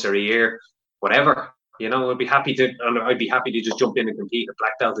 6 months or a year, whatever. I'd be happy to just jump in and compete at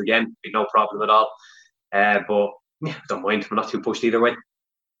black belt again. Be no problem at all. But don't mind. I'm not too pushed either way.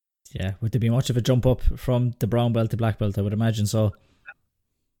 Yeah, would there be much of a jump up from the brown belt to black belt? I would imagine so.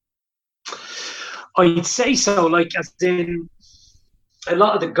 I'd say so. As in, a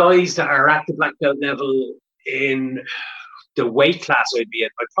lot of the guys that are at the black belt level in the weight class I'd be in,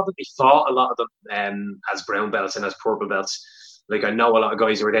 I probably fought a lot of them as brown belts and as purple belts. I know a lot of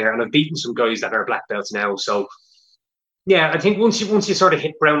guys who are there, and I've beaten some guys that are black belts now. So, yeah, I think once you sort of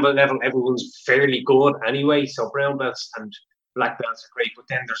hit brown belt level, everyone's fairly good anyway. So brown belts and black belts are great, but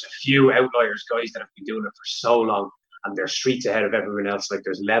then there's a few outliers, guys that have been doing it for so long, and they're streets ahead of everyone else.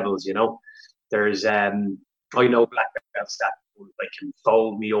 There's levels, There's I know black belts that can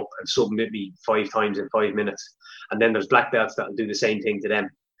fold me up and submit me 5 times in 5 minutes, and then there's black belts that'll do the same thing to them.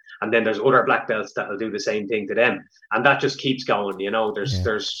 And then there's other black belts that'll do the same thing to them. And that just keeps going,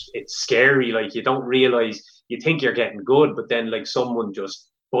 it's scary. You don't realize, you think you're getting good, but then someone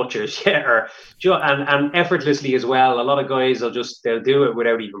just butchers you, and effortlessly as well. A lot of guys they'll do it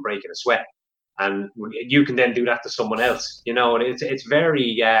without even breaking a sweat. And you can then do that to someone else, and it's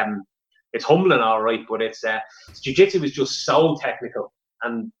very, it's humbling, all right, but jiu-jitsu is just so technical.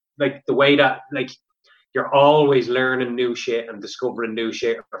 And the way that, you're always learning new shit and discovering new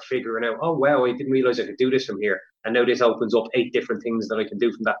shit or figuring out, oh, wow, I didn't realize I could do this from here. And now this opens up 8 different things that I can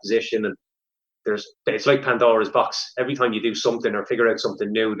do from that position. And it's like Pandora's box. Every time you do something or figure out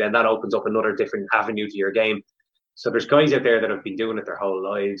something new, then that opens up another different avenue to your game. So there's guys out there that have been doing it their whole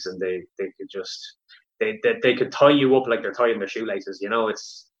lives, and they could just, they could tie you up like they're tying their shoelaces.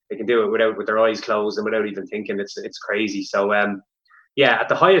 They can do it with their eyes closed and without even thinking. It's crazy. So, at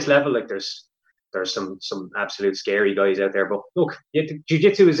the highest level, there's some absolute scary guys out there. But look,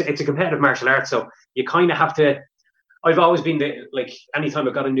 jiu-jitsu it's a competitive martial art, so you kind of have to. I've always been anytime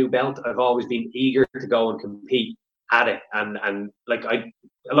I've got a new belt, I've always been eager to go and compete at it. And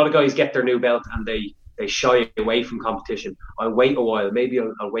a lot of guys get their new belt and they shy away from competition. I'll wait a while. Maybe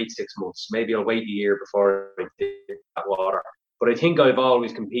I'll wait 6 months. Maybe I'll wait a year before I dip that water. But I think I've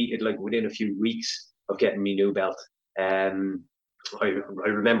always competed within a few weeks of getting me new belt. I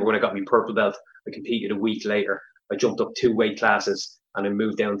remember when I got my purple belt, I competed a week later. I jumped up 2 weight classes and I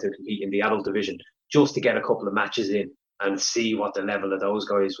moved down to compete in the adult division just to get a couple of matches in and see what the level of those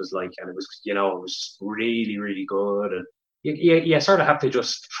guys was like. And it was really, really good. And you sort of have to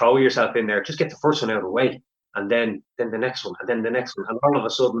just throw yourself in there, just get the first one out of the way, and then the next one, and then the next one. And all of a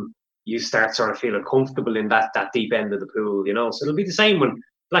sudden, you start sort of feeling comfortable in that deep end of the pool, So it'll be the same when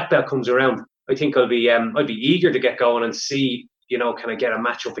black belt comes around. I think I'd be eager to get going and see, can I get a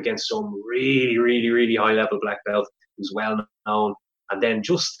match up against some really, really, really high level black belt who's well known, and then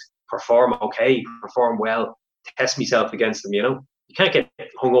just perform perform well, test myself against them. You can't get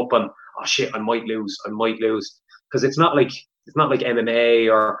hung up on, oh shit, I might lose, because it's not like MMA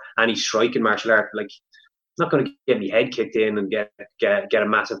or any striking martial art. It's not going to get me head kicked in and get a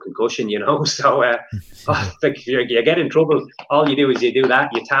massive concussion, So you get in trouble. All you do is you do that,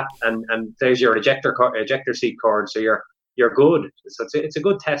 you tap, and there's your ejector seat cord. So you're good. So it's a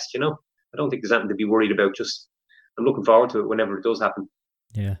good test, I don't think there's anything to be worried about. Just I'm looking forward to it whenever it does happen.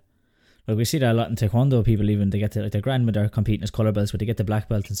 Yeah. Like we see that a lot in taekwondo. People even they get to like their grandmother competing as colour belts, but they get the black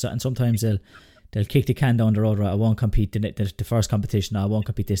belt, and sometimes they'll kick the can down the road. Right, I won't compete the first competition. I won't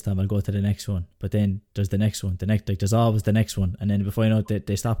compete this time. I'll go to the next one. But then there's the next one. There's always the next one, and then before you know it,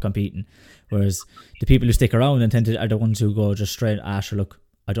 they stop competing. Whereas the people who stick around and are the ones who go just straight. Sure, look,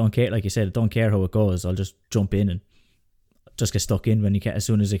 I don't care. Like you said, I don't care how it goes. I'll just jump in and just get stuck in when you can as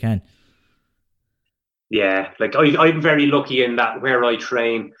soon as I can. Yeah, like I'm very lucky in that where I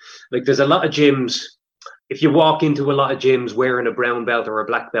train. Like there's a lot of gyms. If you walk into a lot of gyms wearing a brown belt or a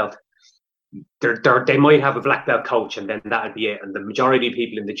black belt, they might have a black belt coach, and then that'd be it. And the majority of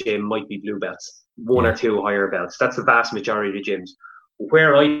people in the gym might be blue belts, one or two higher belts. That's the vast majority of gyms.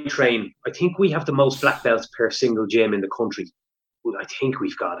 Where I train, I think we have the most black belts per single gym in the country. I think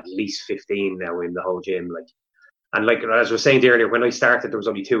we've got at least 15 now in the whole gym. And like as I was saying earlier, when I started, there was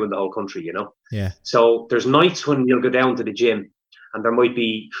only 2 in the whole country, you know? Yeah. So there's nights when you'll go down to the gym and there might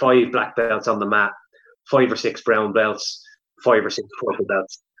be 5 black belts on the mat, 5 or 6 brown belts, 5 or 6 purple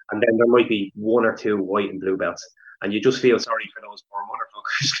belts. And then there might be 1 or 2 white and blue belts. And you just feel sorry for those poor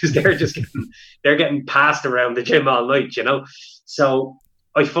motherfuckers because they're just getting passed around the gym all night, you know? So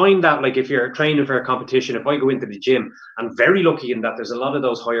I find that like if you're training for a competition, if I go into the gym, I'm very lucky in that there's a lot of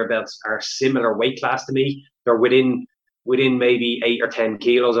those higher belts are similar weight class to me. They're within maybe 8 or 10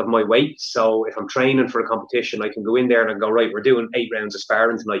 kilos of my weight. So if I'm training for a competition, I can go in there and I go, right, we're doing 8 rounds of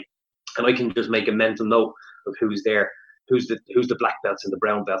sparring tonight. And I can just make a mental note of who's there, who's the black belts and the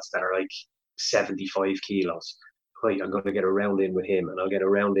brown belts that are like 75 kilos. Right, I'm going to get a round in with him, and I'll get a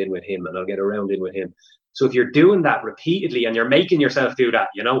round in with him, and I'll get a round in with him. So if you're doing that repeatedly and you're making yourself do that,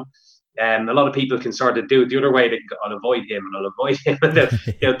 you know, a lot of people can sort of do it the other way. I'll avoid him and I'll avoid him, and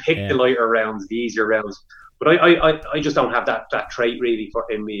they'll pick the lighter rounds, the easier rounds. But I just don't have that trait really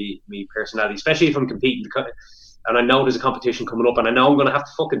in me personality, especially if I'm competing. And I know there's a competition coming up, and I know I'm going to have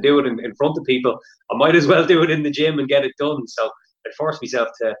to fucking do it in front of people. I might as well do it in the gym and get it done. So I force myself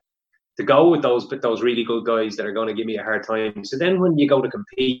to go with those really good guys that are going to give me a hard time. So then when you go to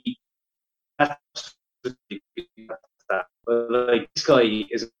compete, that's like this guy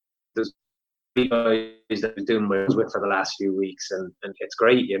is there's three guys that I've been doing my with for the last few weeks, and it's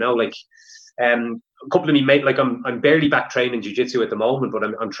great, you know. Like a couple of me mate, like I'm barely back training jiu-jitsu at the moment, but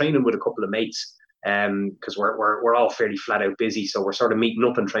I'm training with a couple of mates because we're all fairly flat out busy, so we're sort of meeting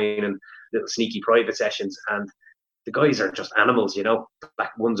up and training little sneaky private sessions, and the guys are just animals, you know.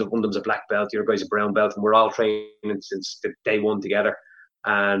 One of them's a black belt, the other guy's a brown belt, and we're all training since day one together.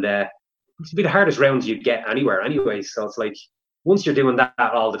 And it's be the hardest rounds you'd get anywhere, anyway. So it's like once you're doing that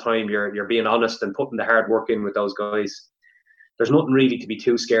all the time, you're being honest and putting the hard work in with those guys. There's nothing really to be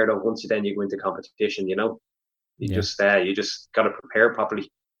too scared of once you go into competition, you know. You just got to prepare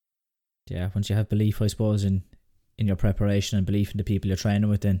properly. Yeah, once you have belief, I suppose, in your preparation and belief in the people you're training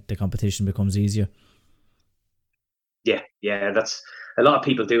with, then the competition becomes easier. Yeah, that's a lot of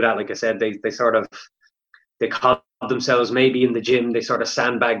people do that. Like I said, they call themselves maybe in the gym, they sort of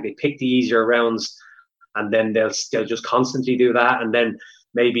sandbag, they pick the easier rounds, and then they'll just constantly do that, and then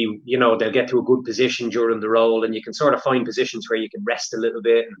maybe, you know, they'll get to a good position during the roll, and you can sort of find positions where you can rest a little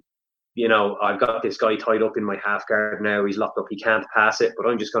bit. And, you know, I've got this guy tied up in my half guard now, he's locked up, he can't pass it, but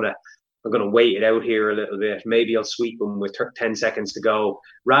I'm going to wait it out here a little bit. Maybe I'll sweep them with 10 seconds to go,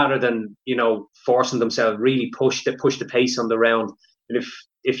 rather than, you know, forcing themselves, really push the pace on the round. And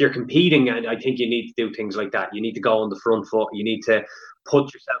if you're competing, I think you need to do things like that. You need to go on the front foot. You need to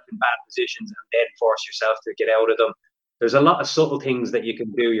put yourself in bad positions and then force yourself to get out of them. There's a lot of subtle things that you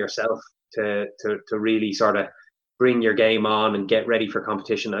can do yourself to really sort of bring your game on and get ready for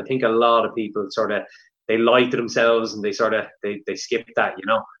competition. I think a lot of people sort of, they lie to themselves and they skip that, you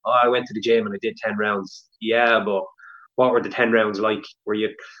know. Oh, I went to the gym and I did 10 rounds. Yeah, but what were the 10 rounds like? Were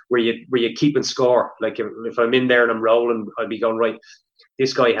you keeping score? Like if I'm in there and I'm rolling, I'd be going, right,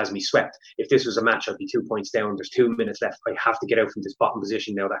 this guy has me swept. If this was a match, I'd be 2 points down. There's 2 minutes left. I have to get out from this bottom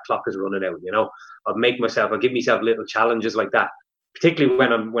position now. That clock is running out, you know. I'll give myself little challenges like that. Particularly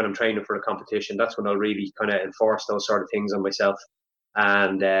when I'm training for a competition, that's when I'll really kind of enforce those sort of things on myself.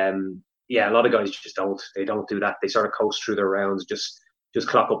 And yeah, a lot of guys just don't do that. They sort of coast through their rounds, just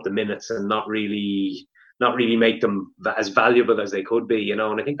clock up the minutes and not really make them as valuable as they could be, you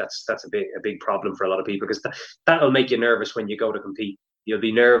know. And I think that's a big problem for a lot of people, because that'll make you nervous when you go to compete. You'll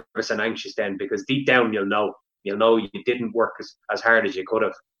be nervous and anxious then, because deep down you'll know you didn't work as hard as you could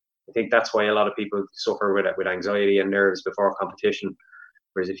have. I think that's why a lot of people suffer with anxiety and nerves before competition.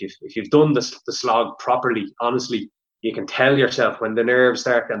 Whereas if you've done the slog properly, honestly, you can tell yourself when the nerves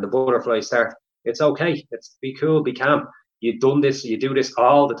start and the butterflies start, it's okay. It's be cool, be calm. You've done this, you do this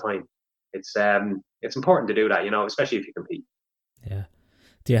all the time. It's important to do that, you know, especially if you compete. Yeah.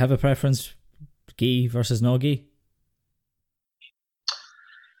 Do you have a preference, gi versus no gi?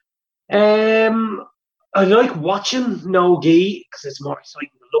 I like watching no gi because it's more exciting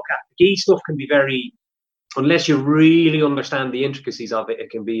to look at. The gi stuff can be very, unless you really understand the intricacies of it, it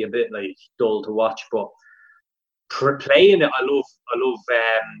can be a bit like dull to watch. But playing it, I love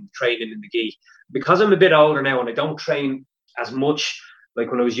training in the gi because I'm a bit older now and I don't train as much. Like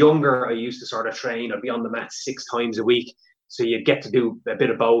when I was younger, I used to sort of train. I'd be on the mat 6 times a week, so you get to do a bit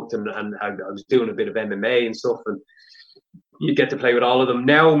of both. And I was doing a bit of MMA and stuff, and you get to play with all of them.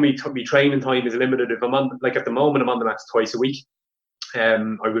 Now, me training time is limited. If I'm on, like at the moment, I'm on the mats twice a week.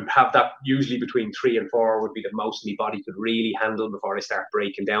 I would have that usually between 3 and 4 would be the most my body could really handle before I start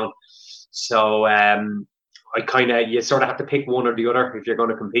breaking down. So you sort of have to pick one or the other if you're going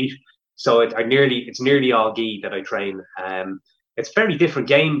to compete. So it's nearly all gi that I train. It's a very different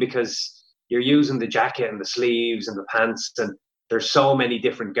game because you're using the jacket and the sleeves and the pants, and there's so many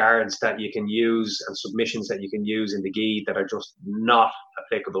different guards that you can use and submissions that you can use in the gi that are just not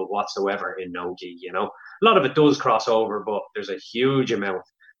applicable whatsoever in no gi. You know, a lot of it does cross over, but there's a huge amount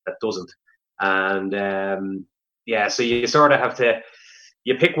that doesn't. And so you sort of have to,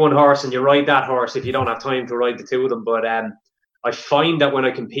 you pick one horse and you ride that horse if you don't have time to ride the two of them. But I find that when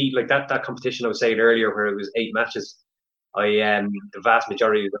I compete, like that competition I was saying earlier, where it was 8 matches, the vast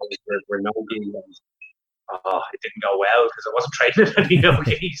majority of those were no gi. It didn't go well because I wasn't training any no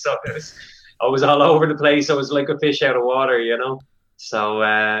gi, so I was all over the place. I was like a fish out of water, you know. So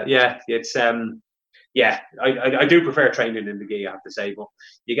I do prefer training in the gi, I have to say. But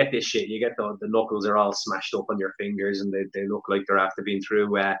you get this shit, you get the knuckles are all smashed up on your fingers, and they look like they're after being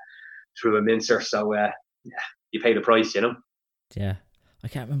through a mincer. So you pay the price, you know. Yeah. I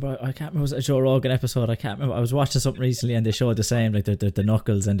can't remember. Was it a Joe Rogan episode? I can't remember. I was watching something recently and they showed the same, like the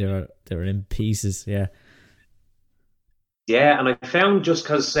knuckles, and they were in pieces. Yeah. Yeah, and I found just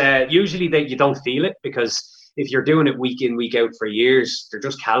because usually you don't feel it, because if you're doing it week in, week out for years, they're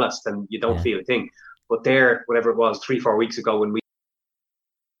just calloused and you don't feel a thing. But there, whatever it was, 3-4 weeks ago when we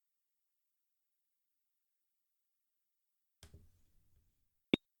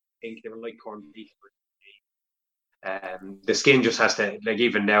think they were like corned beef. The skin just has to, like,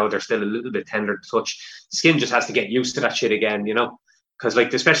 even now they're still a little bit tender to touch. The skin just has to get used to that shit again, you know. Because,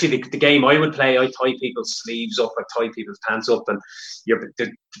 like, especially the game I would play, I tie people's sleeves up, I tie people's pants up, and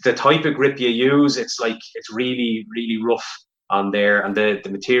the type of grip you use, it's really, really rough on there, and the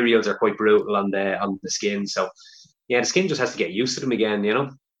materials are quite brutal on the skin. So, yeah, the skin just has to get used to them again, you know.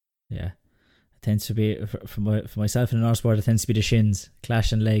 Yeah. Tends to be for myself in our sport. It tends to be the shins,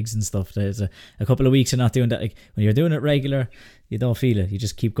 clashing legs and stuff. There's a couple of weeks of not doing that. Like when you're doing it regular, you don't feel it. You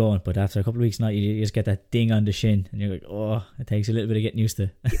just keep going. But after a couple of weeks, not you just get that ding on the shin, and you're like, oh, it takes a little bit of getting used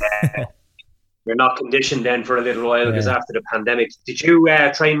to. Yeah. You're not conditioned then for a little while because after the pandemic. Did you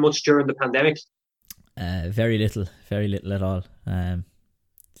train much during the pandemic? Very little at all.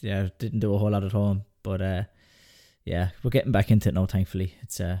 Didn't do a whole lot at home, but we're getting back into it now. Thankfully,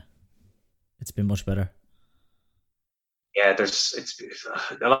 it's been much better. Yeah, it's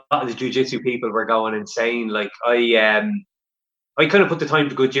a lot of the jiu-jitsu people were going insane. Like I kind of put the time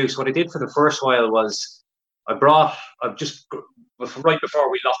to good use. What I did for the first while was right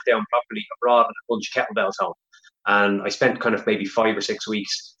before we locked down properly, I brought a bunch of kettlebells home, and I spent kind of maybe 5 or 6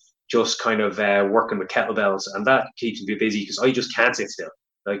 weeks just kind of working with kettlebells, and that keeps me busy because I just can't sit still.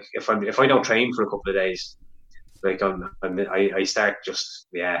 Like if I don't train for a couple of days, like I start just,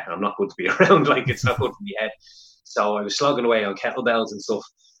 I'm not good to be around. Like it's not good for my head. So I was slogging away on kettlebells and stuff.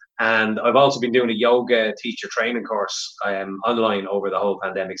 And I've also been doing a yoga teacher training course online over the whole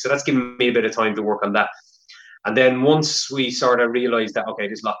pandemic. So that's given me a bit of time to work on that. And then once we sort of realized that, okay,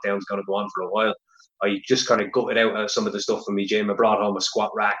 this lockdown's going to go on for a while, I just kind of gutted out some of the stuff from my gym. I brought home a squat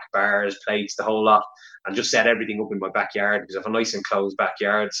rack, bars, plates, the whole lot, and just set everything up in my backyard because I have a nice enclosed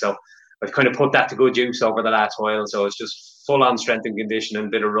backyard. So I've kind of put that to good use over the last while. So it's just full on strength and conditioning, a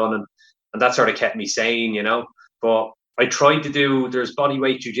bit of running, and that sort of kept me sane, you know. But I tried to there's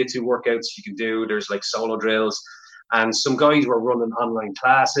bodyweight jiu-jitsu workouts you can do. There's like solo drills, and some guys were running online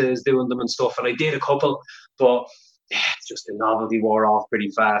classes, doing them and stuff. And I did a couple, but just the novelty wore off pretty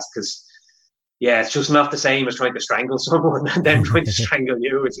fast because, it's just not the same as trying to strangle someone and then trying to strangle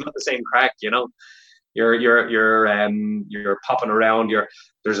you. It's not the same crack, you know. You're popping around.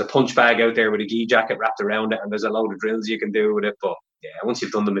 There's a punch bag out there with a gi jacket wrapped around it, and there's a load of drills you can do with it. But once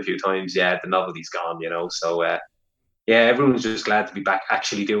you've done them a few times, the novelty's gone, you know. So everyone's just glad to be back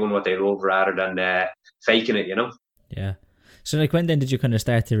actually doing what they love rather than faking it, you know. Yeah. So like when then did you kind of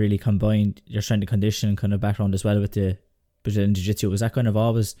start to really combine your strength and conditioning kind of background as well with the Brazilian Jiu-Jitsu? Was that kind of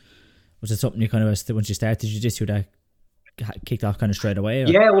always, was it something you kind of, once you started Jiu-Jitsu, that kicked off kind of straight away? Or?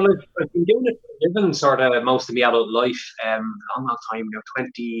 Yeah, well, I've been doing it for a living sort of most of my adult life. Long time now,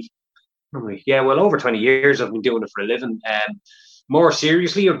 20, over 20 years I've been doing it for a living. More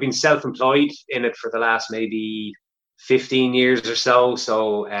seriously, I've been self-employed in it for the last maybe 15 years or so.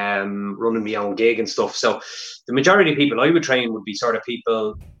 So running my own gig and stuff. So the majority of people I would train would be sort of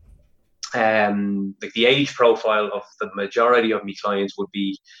people, like the age profile of the majority of my clients would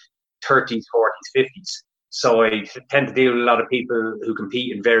be 30s, 40s, 50s. So I tend to deal with a lot of people who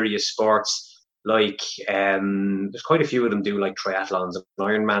compete in various sports. Like there's quite a few of them do like triathlons and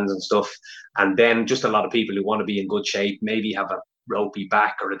Ironmans and stuff. And then just a lot of people who want to be in good shape, maybe have a ropey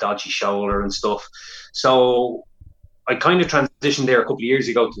back or a dodgy shoulder and stuff. So I kind of transitioned there a couple of years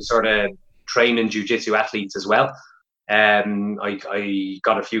ago to sort of training jiu-jitsu athletes as well. I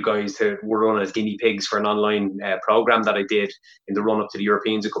got a few guys who were run as guinea pigs for an online program that I did in the run up to the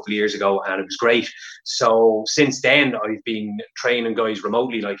Europeans a couple of years ago, and it was great. So since then, I've been training guys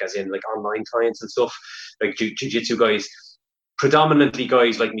remotely, like as in like online clients and stuff, like jiu-jitsu guys, predominantly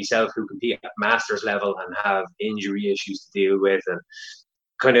guys like myself who compete at masters level and have injury issues to deal with, and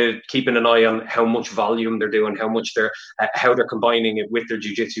kind of keeping an eye on how much volume they're doing, how they're combining it with their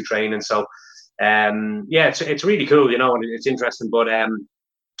jiu-jitsu training. So it's really cool, and it's interesting. But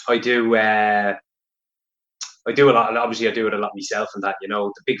I do a lot. Obviously, I do it a lot myself, and that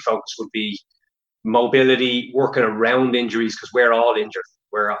the big focus would be mobility, working around injuries, because we're all injured.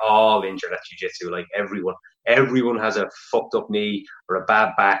 We're all injured at jiu-jitsu. Like everyone has a fucked up knee or a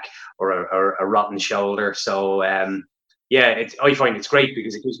bad back or a rotten shoulder. So I find it's great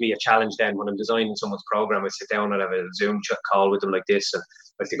because it gives me a challenge. Then when I'm designing someone's program, I sit down and have a Zoom call with them like this, and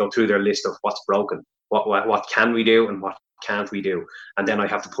I have to go through their list of what's broken, what can we do, and what can't we do, and then I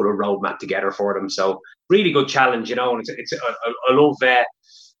have to put a roadmap together for them. So really good challenge, and I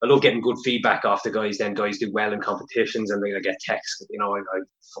love getting good feedback off the guys. Then guys do well in competitions, and then I get texts. I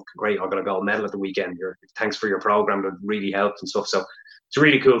fucking great. I got a gold medal at the weekend. Thanks for your program. That really helped and stuff. So it's a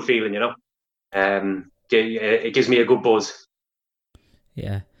really cool feeling, It gives me a good buzz.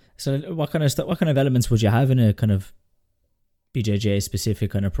 Yeah. So what kind of elements would you have in a kind of BJJ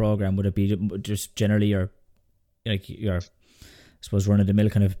specific kind of program? Would it be just generally your I suppose run of the mill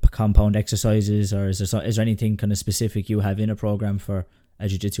kind of compound exercises, or is there anything kind of specific you have in a program for a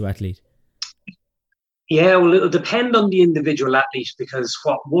jiu-jitsu athlete? Yeah, well, it'll depend on the individual athlete, because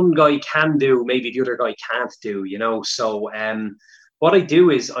what one guy can do, maybe the other guy can't do, So what I do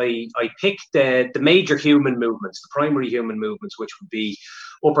is I pick the major human movements, the primary human movements, which would be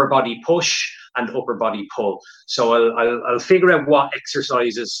upper body push and upper body pull. So I'll figure out what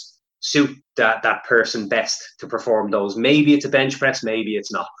exercises suit that person best to perform those. Maybe it's a bench press, maybe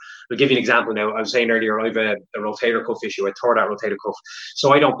it's not. I'll give you an example now. I was saying earlier, I have a rotator cuff issue. I tore that rotator cuff.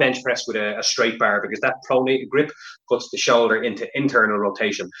 So I don't bench press with a straight bar, because that pronated grip puts the shoulder into internal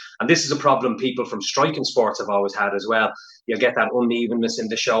rotation. And this is a problem people from striking sports have always had as well. You get that unevenness in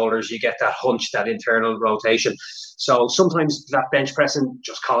the shoulders. You get that hunch, that internal rotation. So sometimes that bench pressing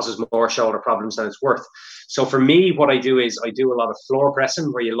just causes more shoulder problems than it's worth. So for me, what I do is I do a lot of floor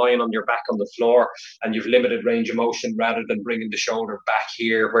pressing, where you're lying on your back on the floor and you've limited range of motion, rather than bringing the shoulder back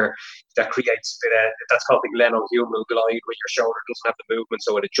here, where that creates a bit of, that's called the glenohumeral glide, where your shoulder doesn't have the movement,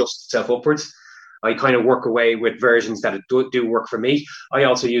 so it adjusts itself upwards. I kind of work away with versions that do work for me. I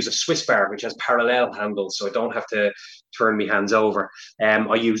also use a Swiss bar, which has parallel handles, so I don't have to turn my hands over.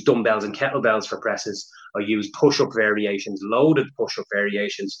 I use dumbbells and kettlebells for presses. I use push-up variations, loaded push-up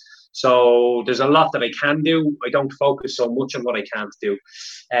variations. So there's a lot that I can do. I don't focus so much on what I can't do.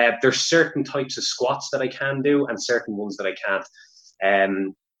 There's certain types of squats that I can do and certain ones that I can't.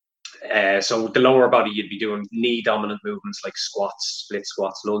 So the lower body, you'd be doing knee dominant movements like squats, split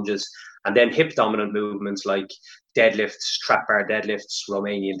squats, lunges, and then hip dominant movements like deadlifts, trap bar deadlifts,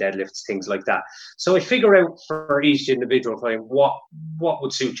 Romanian deadlifts, things like that. So I figure out for each individual client what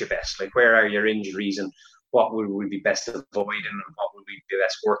would suit you best, like where are your injuries and what would we be best avoiding and what would we be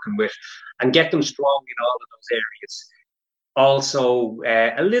best working with, and get them strong in all of those areas. Also,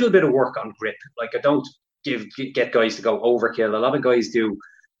 a little bit of work on grip. Like I don't get guys to go overkill. A lot of guys do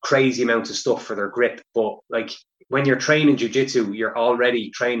crazy amounts of stuff for their grip, but like when you're training jiu-jitsu, you're already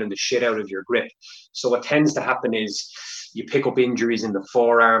training the shit out of your grip. So what tends to happen is you pick up injuries in the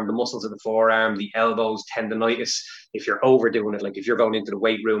forearm, the muscles of the forearm, the elbows, tendonitis. If you're overdoing it, like if you're going into the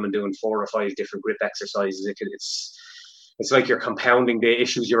weight room and doing 4 or 5 different grip exercises, it's like you're compounding the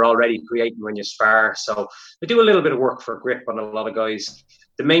issues you're already creating when you spar. So I do a little bit of work for grip on a lot of guys.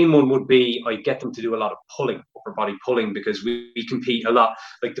 The main one would be I get them to do a lot of pulling, upper body pulling, because we compete a lot.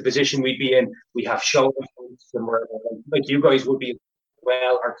 Like the position we'd be in, we have shoulders, like you guys would be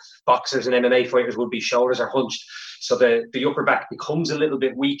well, or boxers and MMA fighters would be shoulders are hunched. So the upper back becomes a little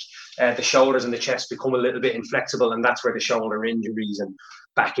bit weak. The shoulders and the chest become a little bit inflexible, and that's where the shoulder injuries and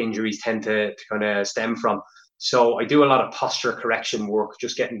back injuries tend to kind of stem from. So I do a lot of posture correction work,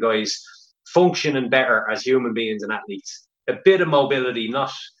 just getting guys functioning better as human beings and athletes. A bit of mobility,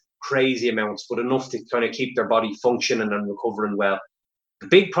 not crazy amounts, but enough to kind of keep their body functioning and recovering well. The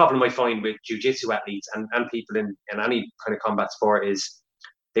big problem I find with jiu-jitsu athletes and people in any kind of combat sport is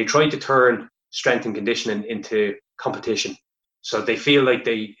they try to turn strength and conditioning into competition. So they feel like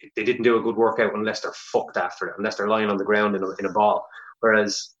they didn't do a good workout unless they're fucked after it, unless they're lying on the ground in a ball.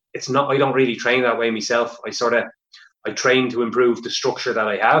 Whereas it's not, I don't really train that way myself. I train to improve the structure that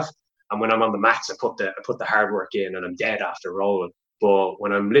I have. And when I'm on the mats, I put the hard work in and I'm dead after rolling. But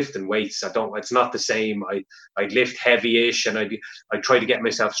when I'm lifting weights, it's not the same. I'd lift heavy-ish and I try to get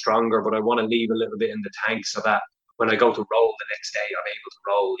myself stronger, but I want to leave a little bit in the tank so that when I go to roll the next day, I'm able to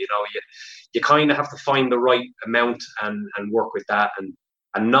roll. You kind of have to find the right amount and work with that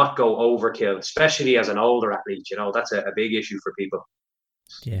and not go overkill, especially as an older athlete. That's a big issue for people.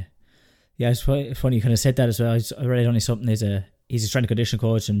 Yeah. Yeah, it's funny you kind of said that as well. I read only something, he's a strength and conditioning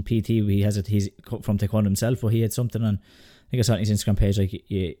coach and PT. He's from Taekwondo himself, but he had something on, I think I saw on his Instagram page, like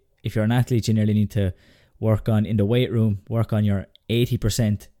if you're an athlete, you nearly need to work on, in the weight room, work on your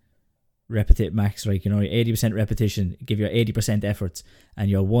 80% repetitive max, right? 80% repetition, give your 80% efforts, and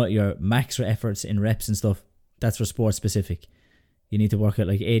your max efforts in reps and stuff, that's for sport specific. You need to work at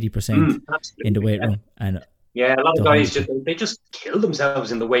like 80% in the weight room. And yeah, a lot of guys they just kill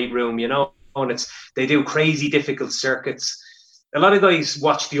themselves in the weight room, and they do crazy difficult circuits. A lot of guys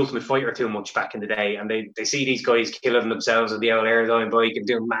watch The Ultimate Fighter too much back in the day, and they see these guys killing themselves on the old airline bike and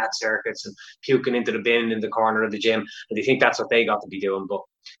doing mad circuits and puking into the bin in the corner of the gym, and they think that's what they got to be doing, but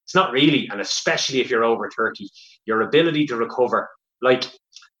it's not really. And especially if you're over 30, your ability to recover, like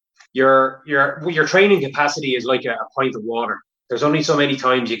your training capacity is like a pint of water. There's only so many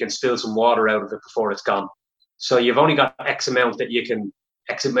times you can spill some water out of it before it's gone. So you've only got X amount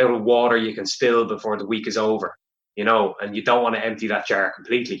of water you can spill before the week is over. And you don't want to empty that jar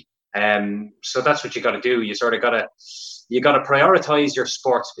completely. So that's what you got to do. You got to prioritize your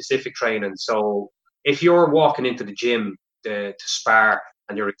sport specific training. So if you're walking into the gym to spar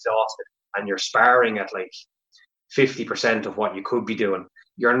and you're exhausted and you're sparring at like 50% of what you could be doing,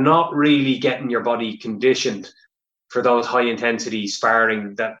 you're not really getting your body conditioned for those high intensity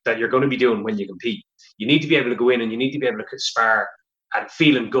sparring that you're going to be doing when you compete. You need to be able to go in and you need to be able to spar and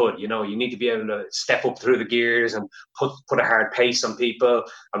feeling good. You need to be able to step up through the gears and put a hard pace on people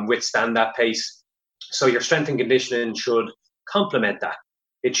and withstand that pace. So your strength and conditioning should complement that.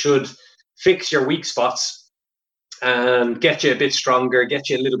 It should fix your weak spots and get you a bit stronger, get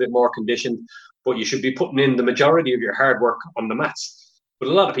you a little bit more conditioned, but you should be putting in the majority of your hard work on the mats. But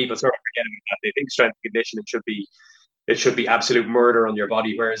a lot of people sort of forget about that. They think strength and conditioning should be absolute murder on your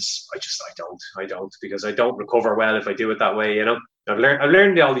body, whereas I don't, because I don't recover well if I do it that way. I've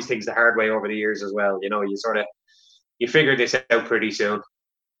learned all these things the hard way over the years as well. You figure this out pretty soon.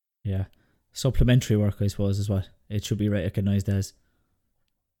 Yeah, supplementary work, I suppose, is what it should be recognized as.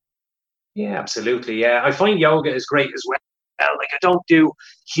 Yeah, absolutely. Yeah, I find yoga is great as well. Like, I don't do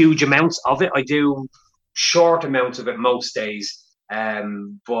huge amounts of it. I do short amounts of it most days,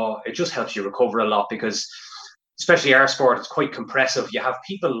 but it just helps you recover a lot because, especially our sport, it's quite compressive. You have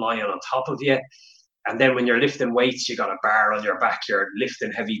people lying on top of you, and then when you're lifting weights, you got a bar on your back. You're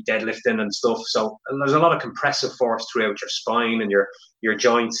lifting heavy deadlifting and stuff. So there's a lot of compressive force throughout your spine and your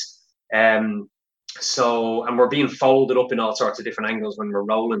joints. And we're being folded up in all sorts of different angles when we're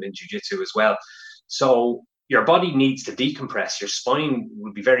rolling in jiu-jitsu as well. So your body needs to decompress. Your spine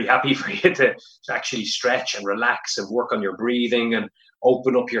would be very happy for you to actually stretch and relax and work on your breathing and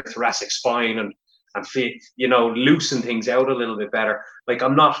open up your thoracic spine and loosen things out a little bit better. Like,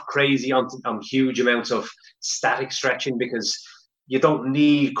 I'm not crazy on huge amounts of static stretching because you don't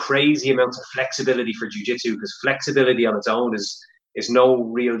need crazy amounts of flexibility for jiu-jitsu, because flexibility on its own is no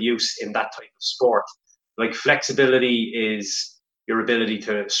real use in that type of sport. Like, flexibility is your ability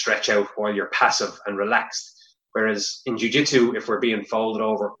to stretch out while you're passive and relaxed. Whereas in jiu-jitsu, if we're being folded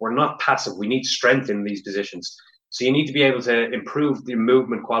over, we're not passive. We need strength in these positions. So you need to be able to improve the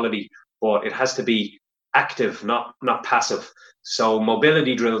movement quality, but it has to be active, not passive. So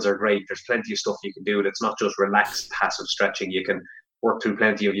mobility drills are great. There's plenty of stuff you can do that's not just relaxed, passive stretching. You can work through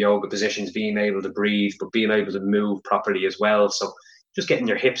plenty of yoga positions, being able to breathe, but being able to move properly as well. So just getting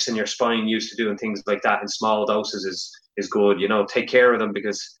your hips and your spine used to doing things like that in small doses is good. Take care of them,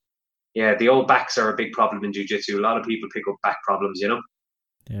 because the old backs are a big problem in jiu-jitsu. A lot of people pick up back problems,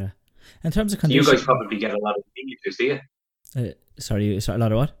 Yeah. In terms of condition, you guys probably get a lot of knee issues, do you? Sorry, a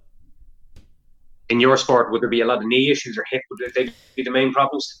lot of what? in your sport, would there be a lot of knee issues or hip? Would they be the main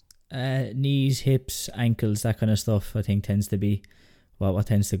problems? Knees, hips, ankles, that kind of stuff, I think tends to be what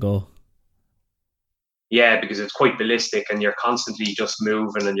tends to go. Yeah, because it's quite ballistic and you're constantly just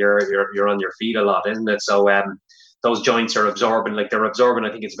moving and you're on your feet a lot, isn't it? So those joints are absorbing, like they're absorbing,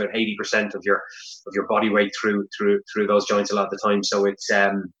 I think it's about 80% of your body weight through those joints a lot of the time. So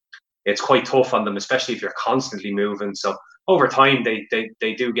it's quite tough on them, especially if you're constantly moving. So over time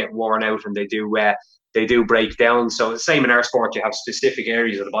they do get worn out and they do break down. So same in our sport, you have specific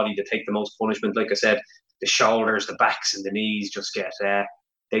areas of the body that take the most punishment. Like I said, the shoulders, the backs, and the knees just get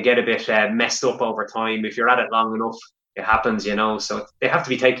they get a bit messed up over time. If you're at it long enough, it happens, you know. So they have to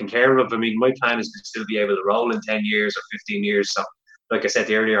be taken care of. I mean, my plan is to still be able to roll in 10 years or 15 years. So, like I said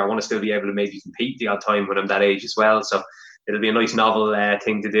earlier, I want to still be able to maybe compete the odd time when I'm that age as well. So it'll be a nice novel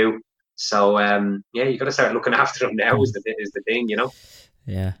thing to do. So yeah, you got to start looking after them now. Is the thing, you know.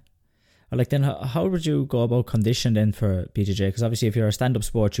 Yeah. Like then, how would you go about condition then for BJJ? Because obviously, if you're a stand-up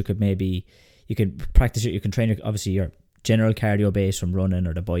sport, you could practice it. You can train. Obviously, your general cardio base from running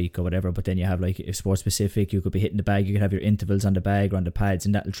or the bike or whatever. But then you have like if sport specific, you could be hitting the bag. You could have your intervals on the bag or on the pads,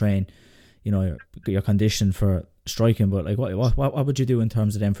 and that'll train, you know, your condition for striking. But like, what would you do in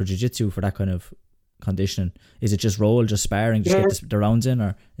terms of them for jiu-jitsu for that kind of conditioning? Is it just roll, just sparring, just get the rounds in,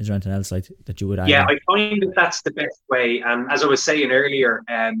 or is there anything else like that you would add? Yeah, I find that that's the best way. And as I was saying earlier,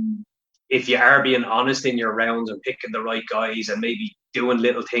 if you are being honest in your rounds and picking the right guys and maybe doing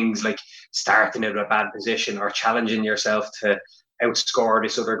little things like starting at a bad position or challenging yourself to outscore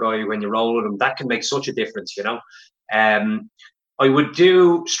this other guy when you roll with him, that can make such a difference, you know. I would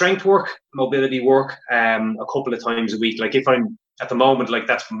do strength work, mobility work, a couple of times a week. Like if I'm at the moment, like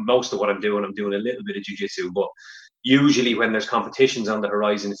that's most of what I'm doing. I'm doing a little bit of jiu-jitsu, but usually when there's competitions on the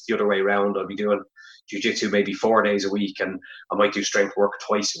horizon, it's the other way around. I'll be doing jiu-jitsu maybe 4 days a week, and I might do strength work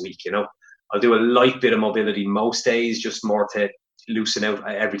twice a week, you know. I'll do a light bit of mobility most days, just more to loosen out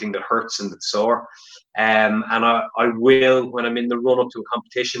everything that hurts and that's sore. And I will, when I'm in the run-up to a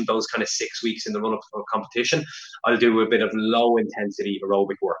competition, those kind of 6 weeks in the run-up to a competition, I'll do a bit of low-intensity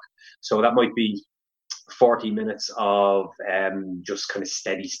aerobic work. So that might be 40 minutes of just kind of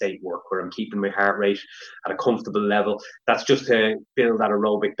steady state work where I'm keeping my heart rate at a comfortable level. That's just to build that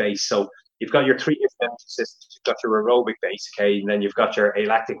aerobic base. So you've got your three different systems. You've got your aerobic base, okay, and then you've got your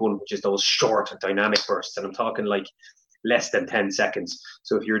alactic one, which is those short dynamic bursts. And I'm talking like less than 10 seconds.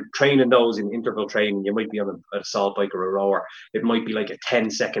 So if you're training those in interval training, you might be on an assault bike or a rower. It might be like a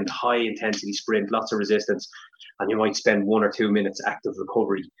 10-second high intensity sprint, lots of resistance, and you might spend 1 or 2 minutes active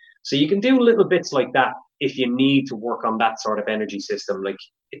recovery. So you can do little bits like that if you need to work on that sort of energy system. Like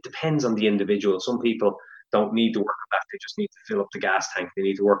it depends on the individual. Some people don't need to work on that. They just need to fill up the gas tank. They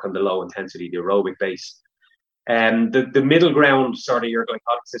need to work on the low intensity, the aerobic base. And the middle ground sort of your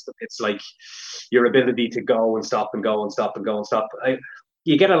glycolytic system, it's like your ability to go and stop and go and stop and go and stop.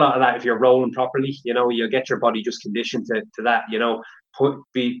 You get a lot of that if you're rolling properly. You know, you'll get your body just conditioned to that. You know,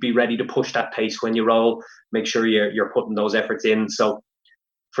 be ready to push that pace when you roll. Make sure you're putting those efforts in. So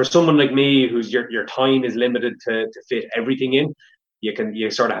for someone like me, who's your time is limited to fit everything in, you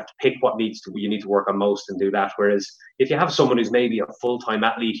sort of have to pick what you need to work on most and do that. Whereas if you have someone who's maybe a full-time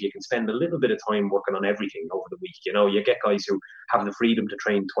athlete, you can spend a little bit of time working on everything over the week. You know, you get guys who have the freedom to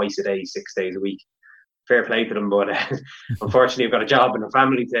train twice a day, 6 days a week. Fair play to them, but unfortunately, I've got a job and a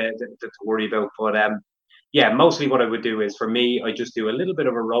family to worry about. But yeah, mostly what I would do is, for me, I just do a little bit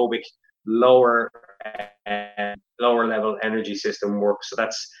of aerobic, lower level energy system work. So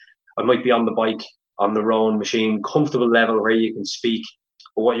I might be on the bike, on the rowing machine, comfortable level where you can speak.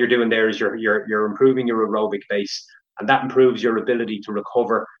 But what you're doing there is you're improving your aerobic base, and that improves your ability to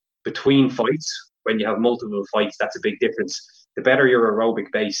recover between fights. When you have multiple fights, that's a big difference. The better your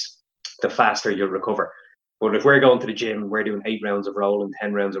aerobic base, the faster you'll recover. But if we're going to the gym, we're doing 8 rounds of rolling,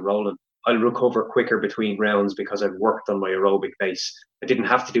 10 rounds of rolling, I'll recover quicker between rounds because I've worked on my aerobic base. I didn't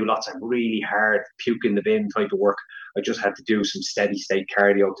have to do lots of really hard puke in the bin type of work. I just had to do some steady state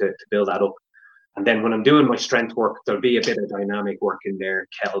cardio to build that up. And then when I'm doing my strength work, there'll be a bit of dynamic work in there,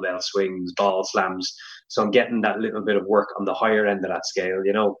 kettlebell swings, ball slams. So I'm getting that little bit of work on the higher end of that scale.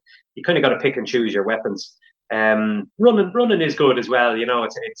 You know, you kind of got to pick and choose your weapons. Running is good as well. You know,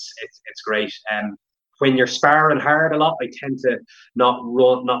 it's great. When you're sparring hard a lot, I tend to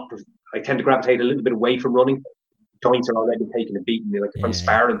I tend to gravitate a little bit away from running. Joints are already taking a beating. Like if I'm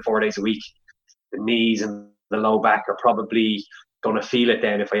sparring 4 days a week, the knees and the low back are probably going to feel it.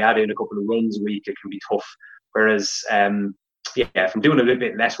 Then if I add in a couple of runs a week, it can be tough. Whereas if I'm doing a little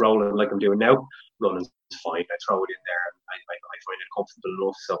bit less rolling like I'm doing now, running's fine. I throw it in there and I find it comfortable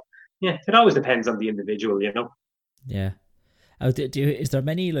enough. So yeah, it always depends on the individual, you know. Yeah. Is there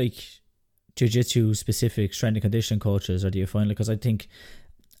many, like, jiu-jitsu specific strength and conditioning coaches, or do you find, because I think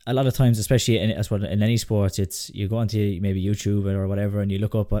a lot of times, especially in any sports, it's you go onto maybe YouTube or whatever and you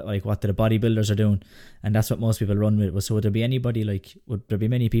look up like what the bodybuilders are doing, and that's what most people run with. So would there be anybody, like, would there be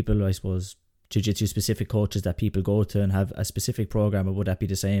many people, I suppose, jiu-jitsu specific coaches that people go to and have a specific program, or would that be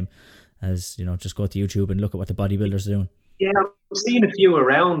the same as, you know, just go to YouTube and look at what the bodybuilders are doing? Yeah, I've seen a few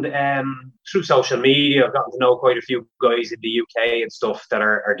around through social media. I've gotten to know quite a few guys in the UK and stuff that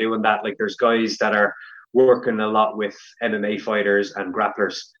are doing that. Like, there's guys that are working a lot with MMA fighters and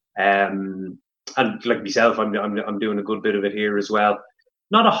grapplers. And like myself, I'm doing a good bit of it here as well.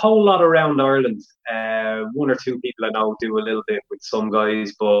 Not a whole lot around Ireland. One or two people I know do a little bit with some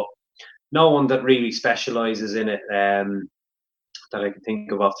guys, but no one that really specialises in it. That I can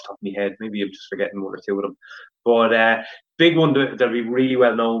think of off the top of my head. Maybe I'm just forgetting one or two of them. But big one that'll be really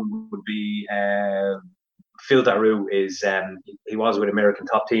well known would be Phil Daru. He was with American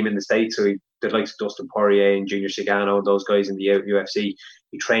Top Team in the States, so he did like Dustin Poirier and Junior Seagano and those guys in the UFC.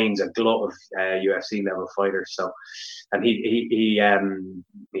 He trains a glut of UFC level fighters. So, and he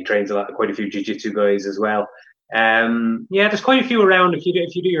trains quite a few jiu-jitsu guys as well. There's quite a few around. If you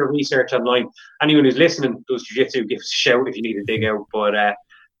do your research online, anyone who's listening does jiu-jitsu, give us a shout if you need to dig out. But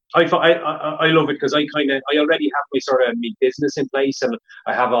I love it because I already have my sort of me business in place, and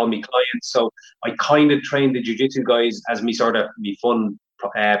I have all my clients. So I kind of train the jiu-jitsu guys as me sort of me fun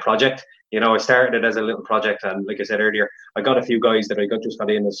project. You know, I started it as a little project, and like I said earlier, I got a few guys that just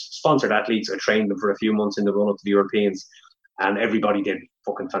got in as sponsored athletes. I trained them for a few months in the run up to the Europeans, and everybody did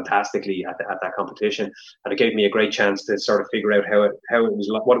fucking fantastically at that competition. And it gave me a great chance to sort of figure out what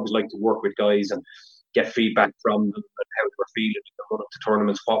it was like to work with guys and get feedback from them and how they were feeling in the run up to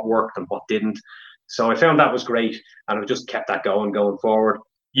tournaments, what worked and what didn't. So I found that was great, and I've just kept that going forward.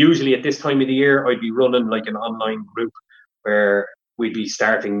 Usually at this time of the year, I'd be running like an online group where we'd be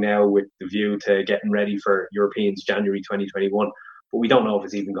starting now with the view to getting ready for Europeans January 2021. But we don't know if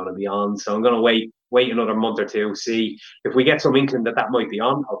it's even going to be on. So I'm going to wait another month or two, see if we get some inkling that might be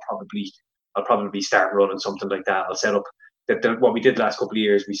on. I'll probably start running something like that. I'll set up what we did the last couple of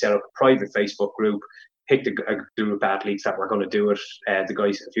years. We set up a private Facebook group, picked a group of athletes that were going to do it. A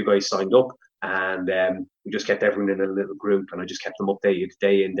few guys signed up, and we just kept everyone in a little group, and I just kept them updated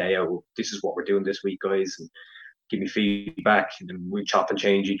day in, day out. This is what we're doing this week, guys, and give me feedback. And we chop and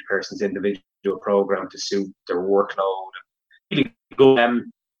change each person's individual program to suit their workload. Really good.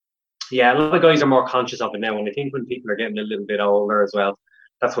 A lot of guys are more conscious of it now, and I think when people are getting a little bit older as well,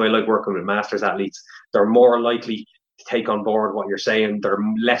 that's why I like working with masters athletes. They're more likely to take on board what you're saying. They're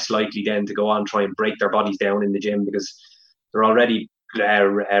less likely then to go on try and break their bodies down in the gym because they're already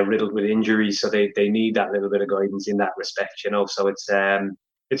riddled with injuries, so they need that little bit of guidance in that respect, you know. So it's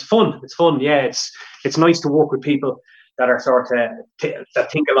fun. It's fun. Yeah, it's nice to work with people that are sort of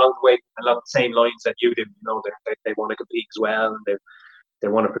that think along the same lines that you do. You know, they want to compete as well, and they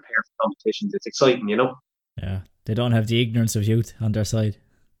want to prepare for competitions. It's exciting, you know. Yeah, they don't have the ignorance of youth on their side.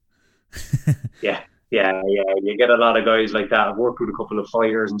 Yeah. You get a lot of guys like that. I've worked with a couple of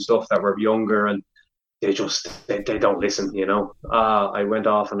fighters and stuff that were younger, and they don't listen, you know. I went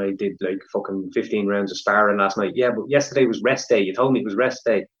off and I did like fucking 15 rounds of sparring last night. Yeah, but yesterday was rest day. You told me it was rest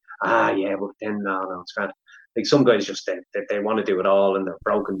day. Yeah, but then no, it's grand. Like, some guys just they want to do it all, and they're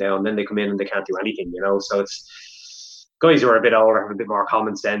broken down. Then they come in and they can't do anything, you know. So it's guys who are a bit older have a bit more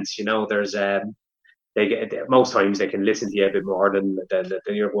common sense, you know. There's most times they can listen to you a bit more than the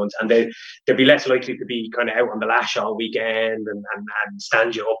younger ones, and they'll be less likely to be kind of out on the lash all weekend and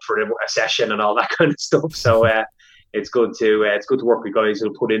stand you up for a session and all that kind of stuff. So it's good to work with guys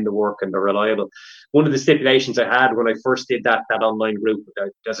who'll put in the work and they're reliable. One of the stipulations I had when I first did that online group,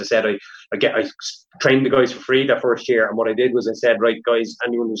 as I said, I trained the guys for free that first year, and what I did was I said, right, guys,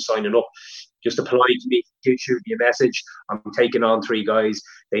 anyone who's signing up, just apply to me, shoot me a message. I'm taking on 3 guys.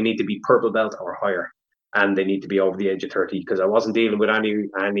 They need to be purple belt or higher, and they need to be over the age of 30, because I wasn't dealing with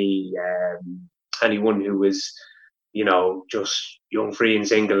anyone who was, you know, just young, free and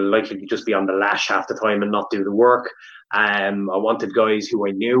single, likely to just be on the lash half the time and not do the work. I wanted guys who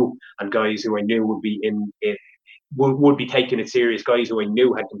I knew, and guys who I knew would be would be taking it serious, guys who I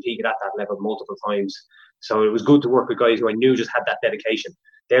knew had competed at that level multiple times. So it was good to work with guys who I knew just had that dedication.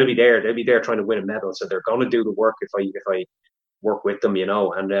 They'll be there trying to win a medal, so they're going to do the work if I work with them, you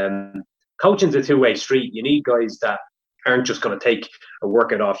know. And coaching's a two-way street. You need guys that aren't just going to take a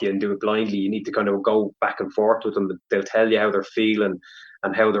workout off you and do it blindly. You need to kind of go back and forth with them. They'll tell you how they're feeling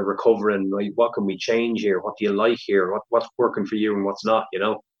and how they're recovering. Like, what can we change here? What do you like here? What's working for you and what's not, you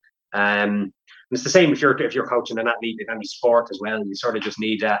know? And it's the same if you're coaching an athlete in any sport as well. You sort of just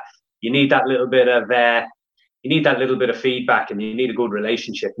need that little bit of that little bit of feedback, and you need a good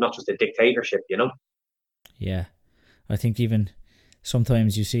relationship, not just a dictatorship, you know? Yeah. I think even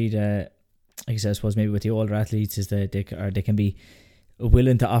sometimes you see I suppose maybe with the older athletes is that they can be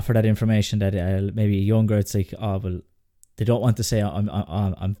willing to offer that information that maybe younger, it's like, oh, well, they don't want to say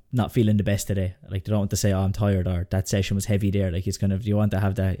I'm not feeling the best today. Like, they don't want to say, oh, I'm tired, or that session was heavy there. Like, it's kind of, you want to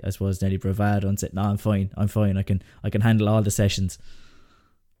have that, I suppose, nearly bravado and say, no, I'm fine. I can handle all the sessions.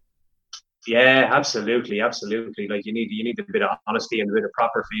 Yeah, absolutely. Like, you need a bit of honesty and a bit of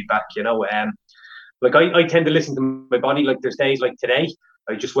proper feedback, you know. Like, I tend to listen to my body. Like, there's days like today,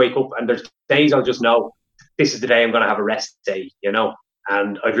 I just wake up, and there's days I'll just know this is the day I'm going to have a rest day, you know.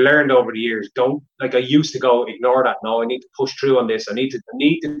 And I've learned over the years, don't, like, I used to go, ignore that. No, I need to push through on this. I need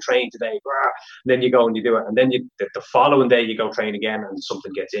to train today. And then you go and you do it. And then the following day you go train again, and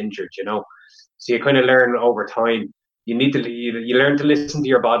something gets injured, you know. So you kind of learn over time. You need to, you learn to listen to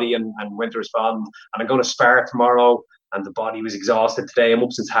your body and when to respond. And I'm going to spar tomorrow, and the body was exhausted today. I'm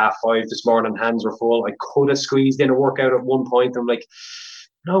up since 5:30 this morning. Hands were full. I could have squeezed in a workout at one point. I'm like,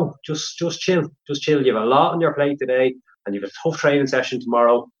 no, just chill. Just chill. You have a lot on your plate today, and you have a tough training session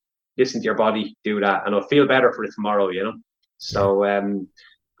tomorrow. Listen to your body, do that, and I'll feel better for it tomorrow, you know. So when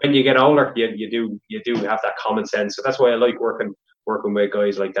you get older, you do have that common sense. So that's why I like working with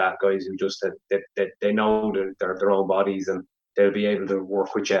guys like that, guys who just they know their own bodies, and they'll be able to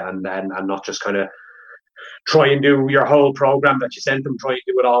work with you, and not just kind of try and do your whole program that you sent them. Try and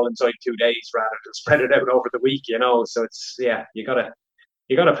do it all inside 2 days rather than spread it out over the week, you know. So it's, yeah, you gotta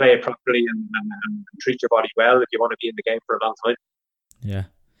play it properly and treat your body well if you want to be in the game for a long time.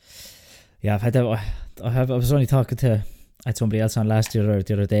 Yeah, I've had that. I was only talking to, I had somebody else on last year or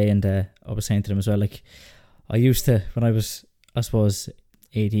the other day, and I was saying to them as well, like, I used to, when I was, I suppose,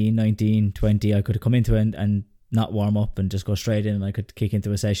 18, 19, 20, I could come into it and not warm up and just go straight in, and I could kick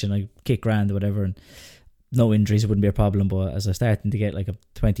into a session, like kick grand or whatever, and no injuries, it wouldn't be a problem. But as I starting to get, like, I'm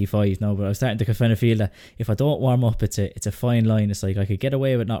 25 now, but I was starting to kind of feel that if I don't warm up, it's a fine line. It's like, I could get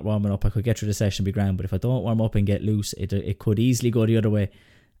away with not warming up, I could get through the session, be grand, but if I don't warm up and get loose, it could easily go the other way,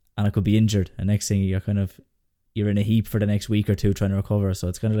 and I could be injured. And next thing, you're in a heap for the next week or two trying to recover. So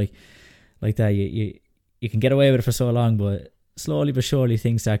it's kind of like that. You can get away with it for so long, but slowly but surely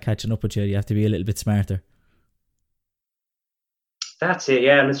things start catching up with you. You have to be a little bit smarter. That's it,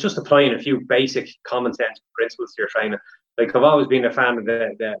 yeah. And it's just applying a few basic common sense principles to your training. Like, I've always been a fan of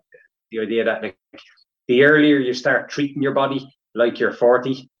the idea that, like, the earlier you start treating your body like you're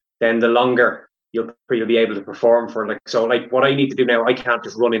 40, then the longer you'll be able to perform for. Like, so, like, what I need to do now, I can't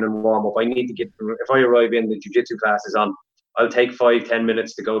just run in and warm up. I need to if I arrive in, the jiu-jitsu class is on, I'll take 5-10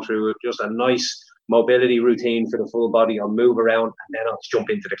 minutes to go through just a nice mobility routine for the full body. I'll move around, and then I'll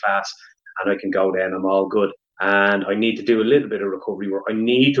jump into the class, and I can go then. I'm all good. And I need to do a little bit of recovery work. I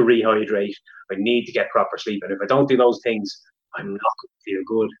need to rehydrate. I need to get proper sleep. And if I don't do those things, I'm not going to feel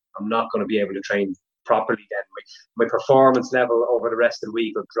good. I'm not going to be able to train properly then. My performance level over the rest of the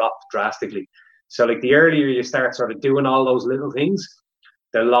week will drop drastically. So, like, the earlier you start sort of doing all those little things,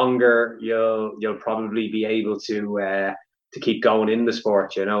 the longer you'll probably be able to keep going in the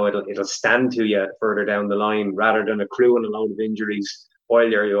sport. You know, it'll stand to you further down the line, rather than accruing a load of injuries while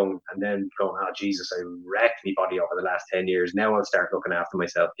you're young, and then going, oh, Jesus, I wrecked my body over the last 10 years. Now I'll start looking after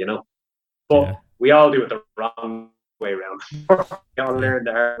myself, you know. But we all do it the wrong way around. We all learn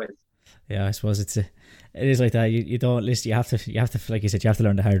the hard way. Yeah, I suppose it is like that. You don't listen. You have to, like you said, you have to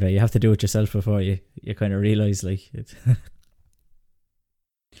learn the hard way. You have to do it yourself before you kind of realize, like, it.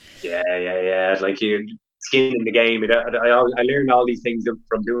 Yeah. Like, you skin in the game. I learned all these things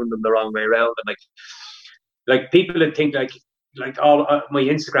from doing them the wrong way around, and like people that think like all my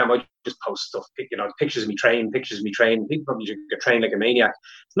Instagram, I just post stuff, you know, pictures of me training. People probably get trained like a maniac.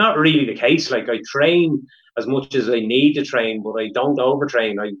 It's not really the case. Like, I train as much as I need to train, but I don't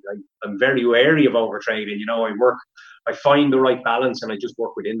overtrain. I'm very wary of overtraining. You know, I find the right balance, and I just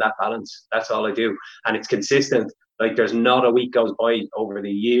work within that balance. That's all I do, and it's consistent. Like, there's not a week goes by over the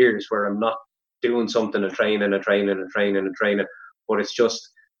years where I'm not doing something and training. But it's just,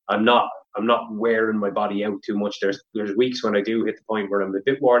 I'm not wearing my body out too much. There's weeks when I do hit the point where I'm a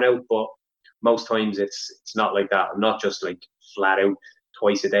bit worn out, but most times it's not like that. I'm not just, like, flat out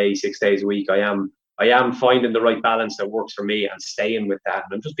twice a day, 6 days a week. I am finding the right balance that works for me and staying with that,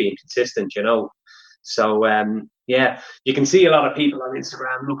 and I'm just being consistent, you know. So yeah, you can see a lot of people on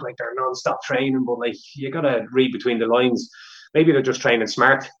Instagram look like they're non-stop training, but, like, you gotta read between the lines. Maybe they're just training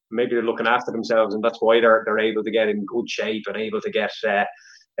smart. Maybe they're looking after themselves, and that's why they're able to get in good shape and able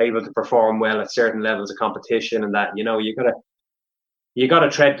to perform well at certain levels of competition. And that, you know, you gotta you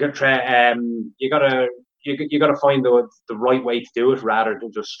gotta find the right way to do it rather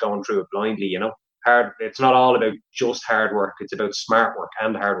than just going through it blindly, you know. It's not all about just hard work. It's about smart work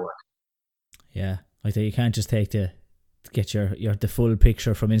and hard work. Yeah, I think you can't just get the full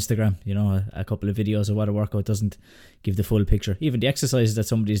picture from Instagram. You know, a couple of videos of what a workout doesn't give the full picture. Even the exercises that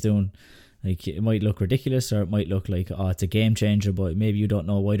somebody's doing, like, it might look ridiculous, or it might look like, oh, it's a game changer, but maybe you don't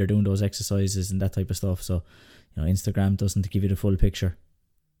know why they're doing those exercises and that type of stuff. So, you know, Instagram doesn't give you the full picture.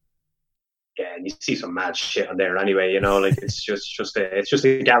 Yeah, and you see some mad shit on there anyway, you know, like it's just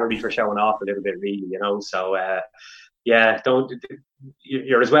a gallery for showing off a little bit, really, you know. So yeah,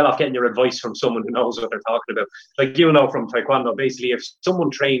 you're as well off getting your advice from someone who knows what they're talking about. Like, you know, from Taekwondo, basically, if someone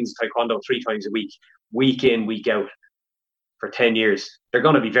trains Taekwondo 3 times a week in, week out, for 10 years, they're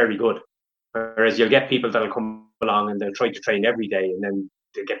going to be very good. Whereas you'll get people that'll come along and they'll try to train every day, and then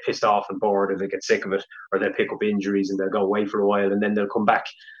they get pissed off and bored, or they get sick of it, or they'll pick up injuries and they'll go away for a while, and then they'll come back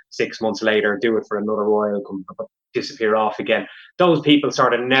 6 months later, do it for another while, disappear off again. Those people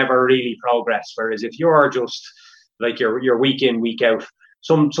sort of never really progress. Whereas if you're just like you're week in, week out,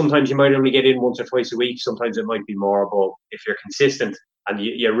 sometimes you might only get in once or twice a week. Sometimes it might be more, but if you're consistent and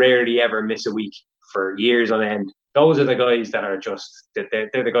you rarely ever miss a week for years on end, those are the guys that are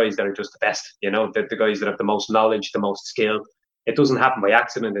they're the guys that are just the best. You know, they're the guys that have the most knowledge, the most skill. It doesn't happen by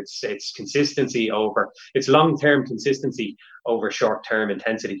accident. It's consistency it's long-term consistency over short-term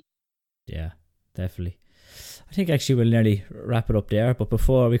intensity. Yeah, definitely. I think actually we'll nearly wrap it up there. But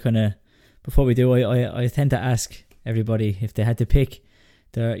before we do, I tend to ask everybody if they had to pick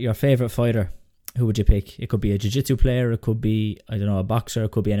your favorite fighter, who would you pick? It could be a jiu-jitsu player, it could be, I don't know, a boxer, it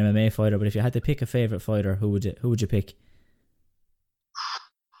could be an MMA fighter. But if you had to pick a favorite fighter, who would you pick?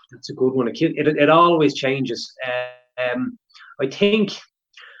 That's a good one. It always changes. I think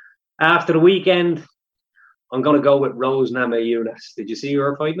after the weekend, I'm going to go with Rose Namajunas. Did you see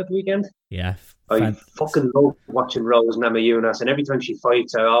her fighting at the weekend? Yeah. I fucking love watching Rose Namajunas, and every time she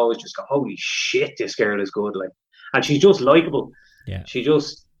fights, I always just go, holy shit, this girl is good. Like, and she's just likeable. Yeah.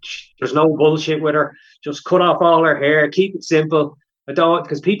 There's no bullshit with her. Just cut off all her hair, keep it simple.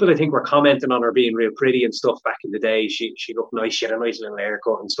 Because people, I think, were commenting on her being real pretty and stuff back in the day. She looked nice. She had a nice little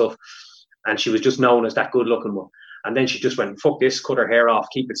haircut and stuff, and she was just known as that good looking one. And then she just went, fuck this, cut her hair off,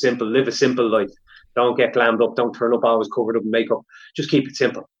 keep it simple, live a simple life. Don't get glammed up, don't turn up always covered up in makeup. Just keep it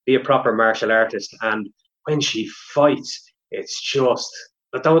simple. Be a proper martial artist. And when she fights, it's just...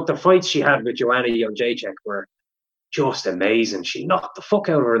 The fights she had with Joanna Jędrzejczyk were just amazing. She knocked the fuck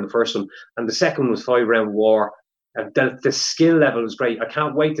out of her in the first one. And the second was 5-round war. And the skill level was great. I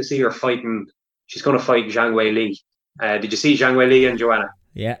can't wait to see her fighting. She's going to fight Zhang Weili. Did you see Zhang Weili and Joanna?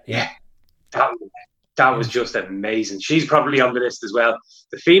 Yeah. That was just amazing. She's probably on the list as well.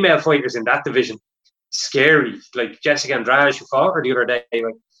 The female fighters in that division, scary. Like Jessica Andrade, who fought her the other day.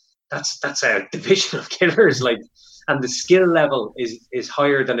 Like that's a division of killers. Like, and the skill level is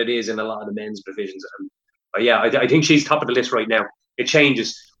higher than it is in a lot of the men's divisions. And I think she's top of the list right now. It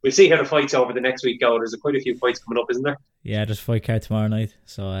changes. We'll see how the fights over the next week go. There's quite a few fights coming up, isn't there? Yeah, there's a fight card tomorrow night,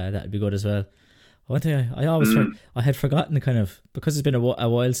 so that'd be good as well. One thing I had forgotten, kind of, because it's been a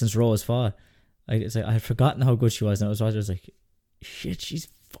while since Rose fought. I had forgotten how good she was, and I was like, shit, she's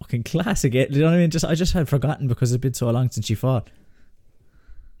fucking class again. You know what I mean? I just had forgotten because it's been so long since she fought.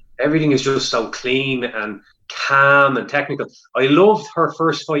 Everything is just so clean and calm and technical. I loved her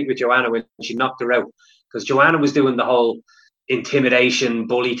first fight with Joanna when she knocked her out, because Joanna was doing the whole intimidation,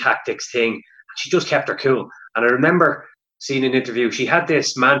 bully tactics thing. And she just kept her cool. And I remember seeing an interview. She had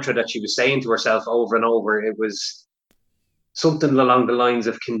this mantra that she was saying to herself over and over. It was something along the lines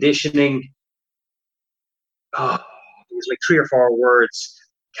of conditioning. Oh, it was like 3 or 4 words: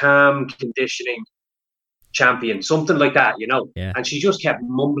 calm, conditioning, champion, something like that, you know. Yeah. And she just kept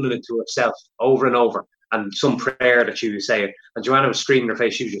mumbling it to herself over and over, and some prayer that she was saying. And Joanna was screaming in her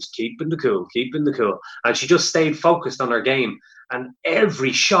face. She was just keeping the cool. And she just stayed focused on her game. And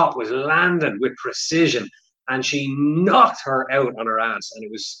every shot was landing with precision. And she knocked her out on her ass. And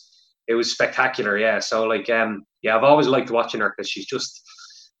it was spectacular, yeah. So, like, I've always liked watching her, because she's just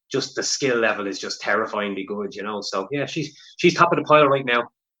the skill level is just terrifyingly good, you know. So, yeah, she's top of the pile right now,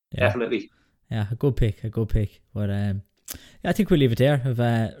 definitely. Yeah, a good pick. But I think we'll leave it there.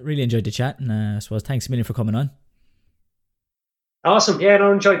 I've really enjoyed the chat, and I suppose thanks a million for coming on. Awesome. Yeah,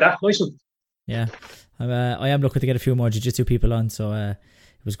 I enjoyed that. Nice one. Yeah, I am looking to get a few more jiu-jitsu people on, so it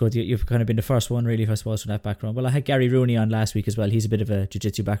was good. You've kind of been the first one, really, I suppose, from that background. Well, I had Gary Rooney on last week as well. He's a bit of a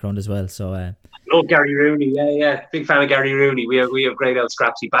jiu-jitsu background as well. So I love Gary Rooney. Yeah. Big fan of Gary Rooney. We have great old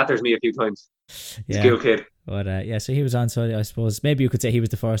scraps. He batters me a few times. He's a cool kid. But so he was on. So I suppose maybe you could say he was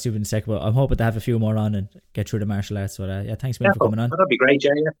the first, you've been the second. But I'm hoping to have a few more on and get through the martial arts. So thanks a million for coming on. That'd be great,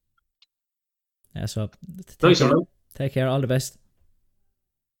 yeah. Yeah. So nice one. Take care. All the best.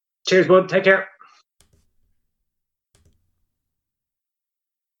 Cheers, bud. Take care.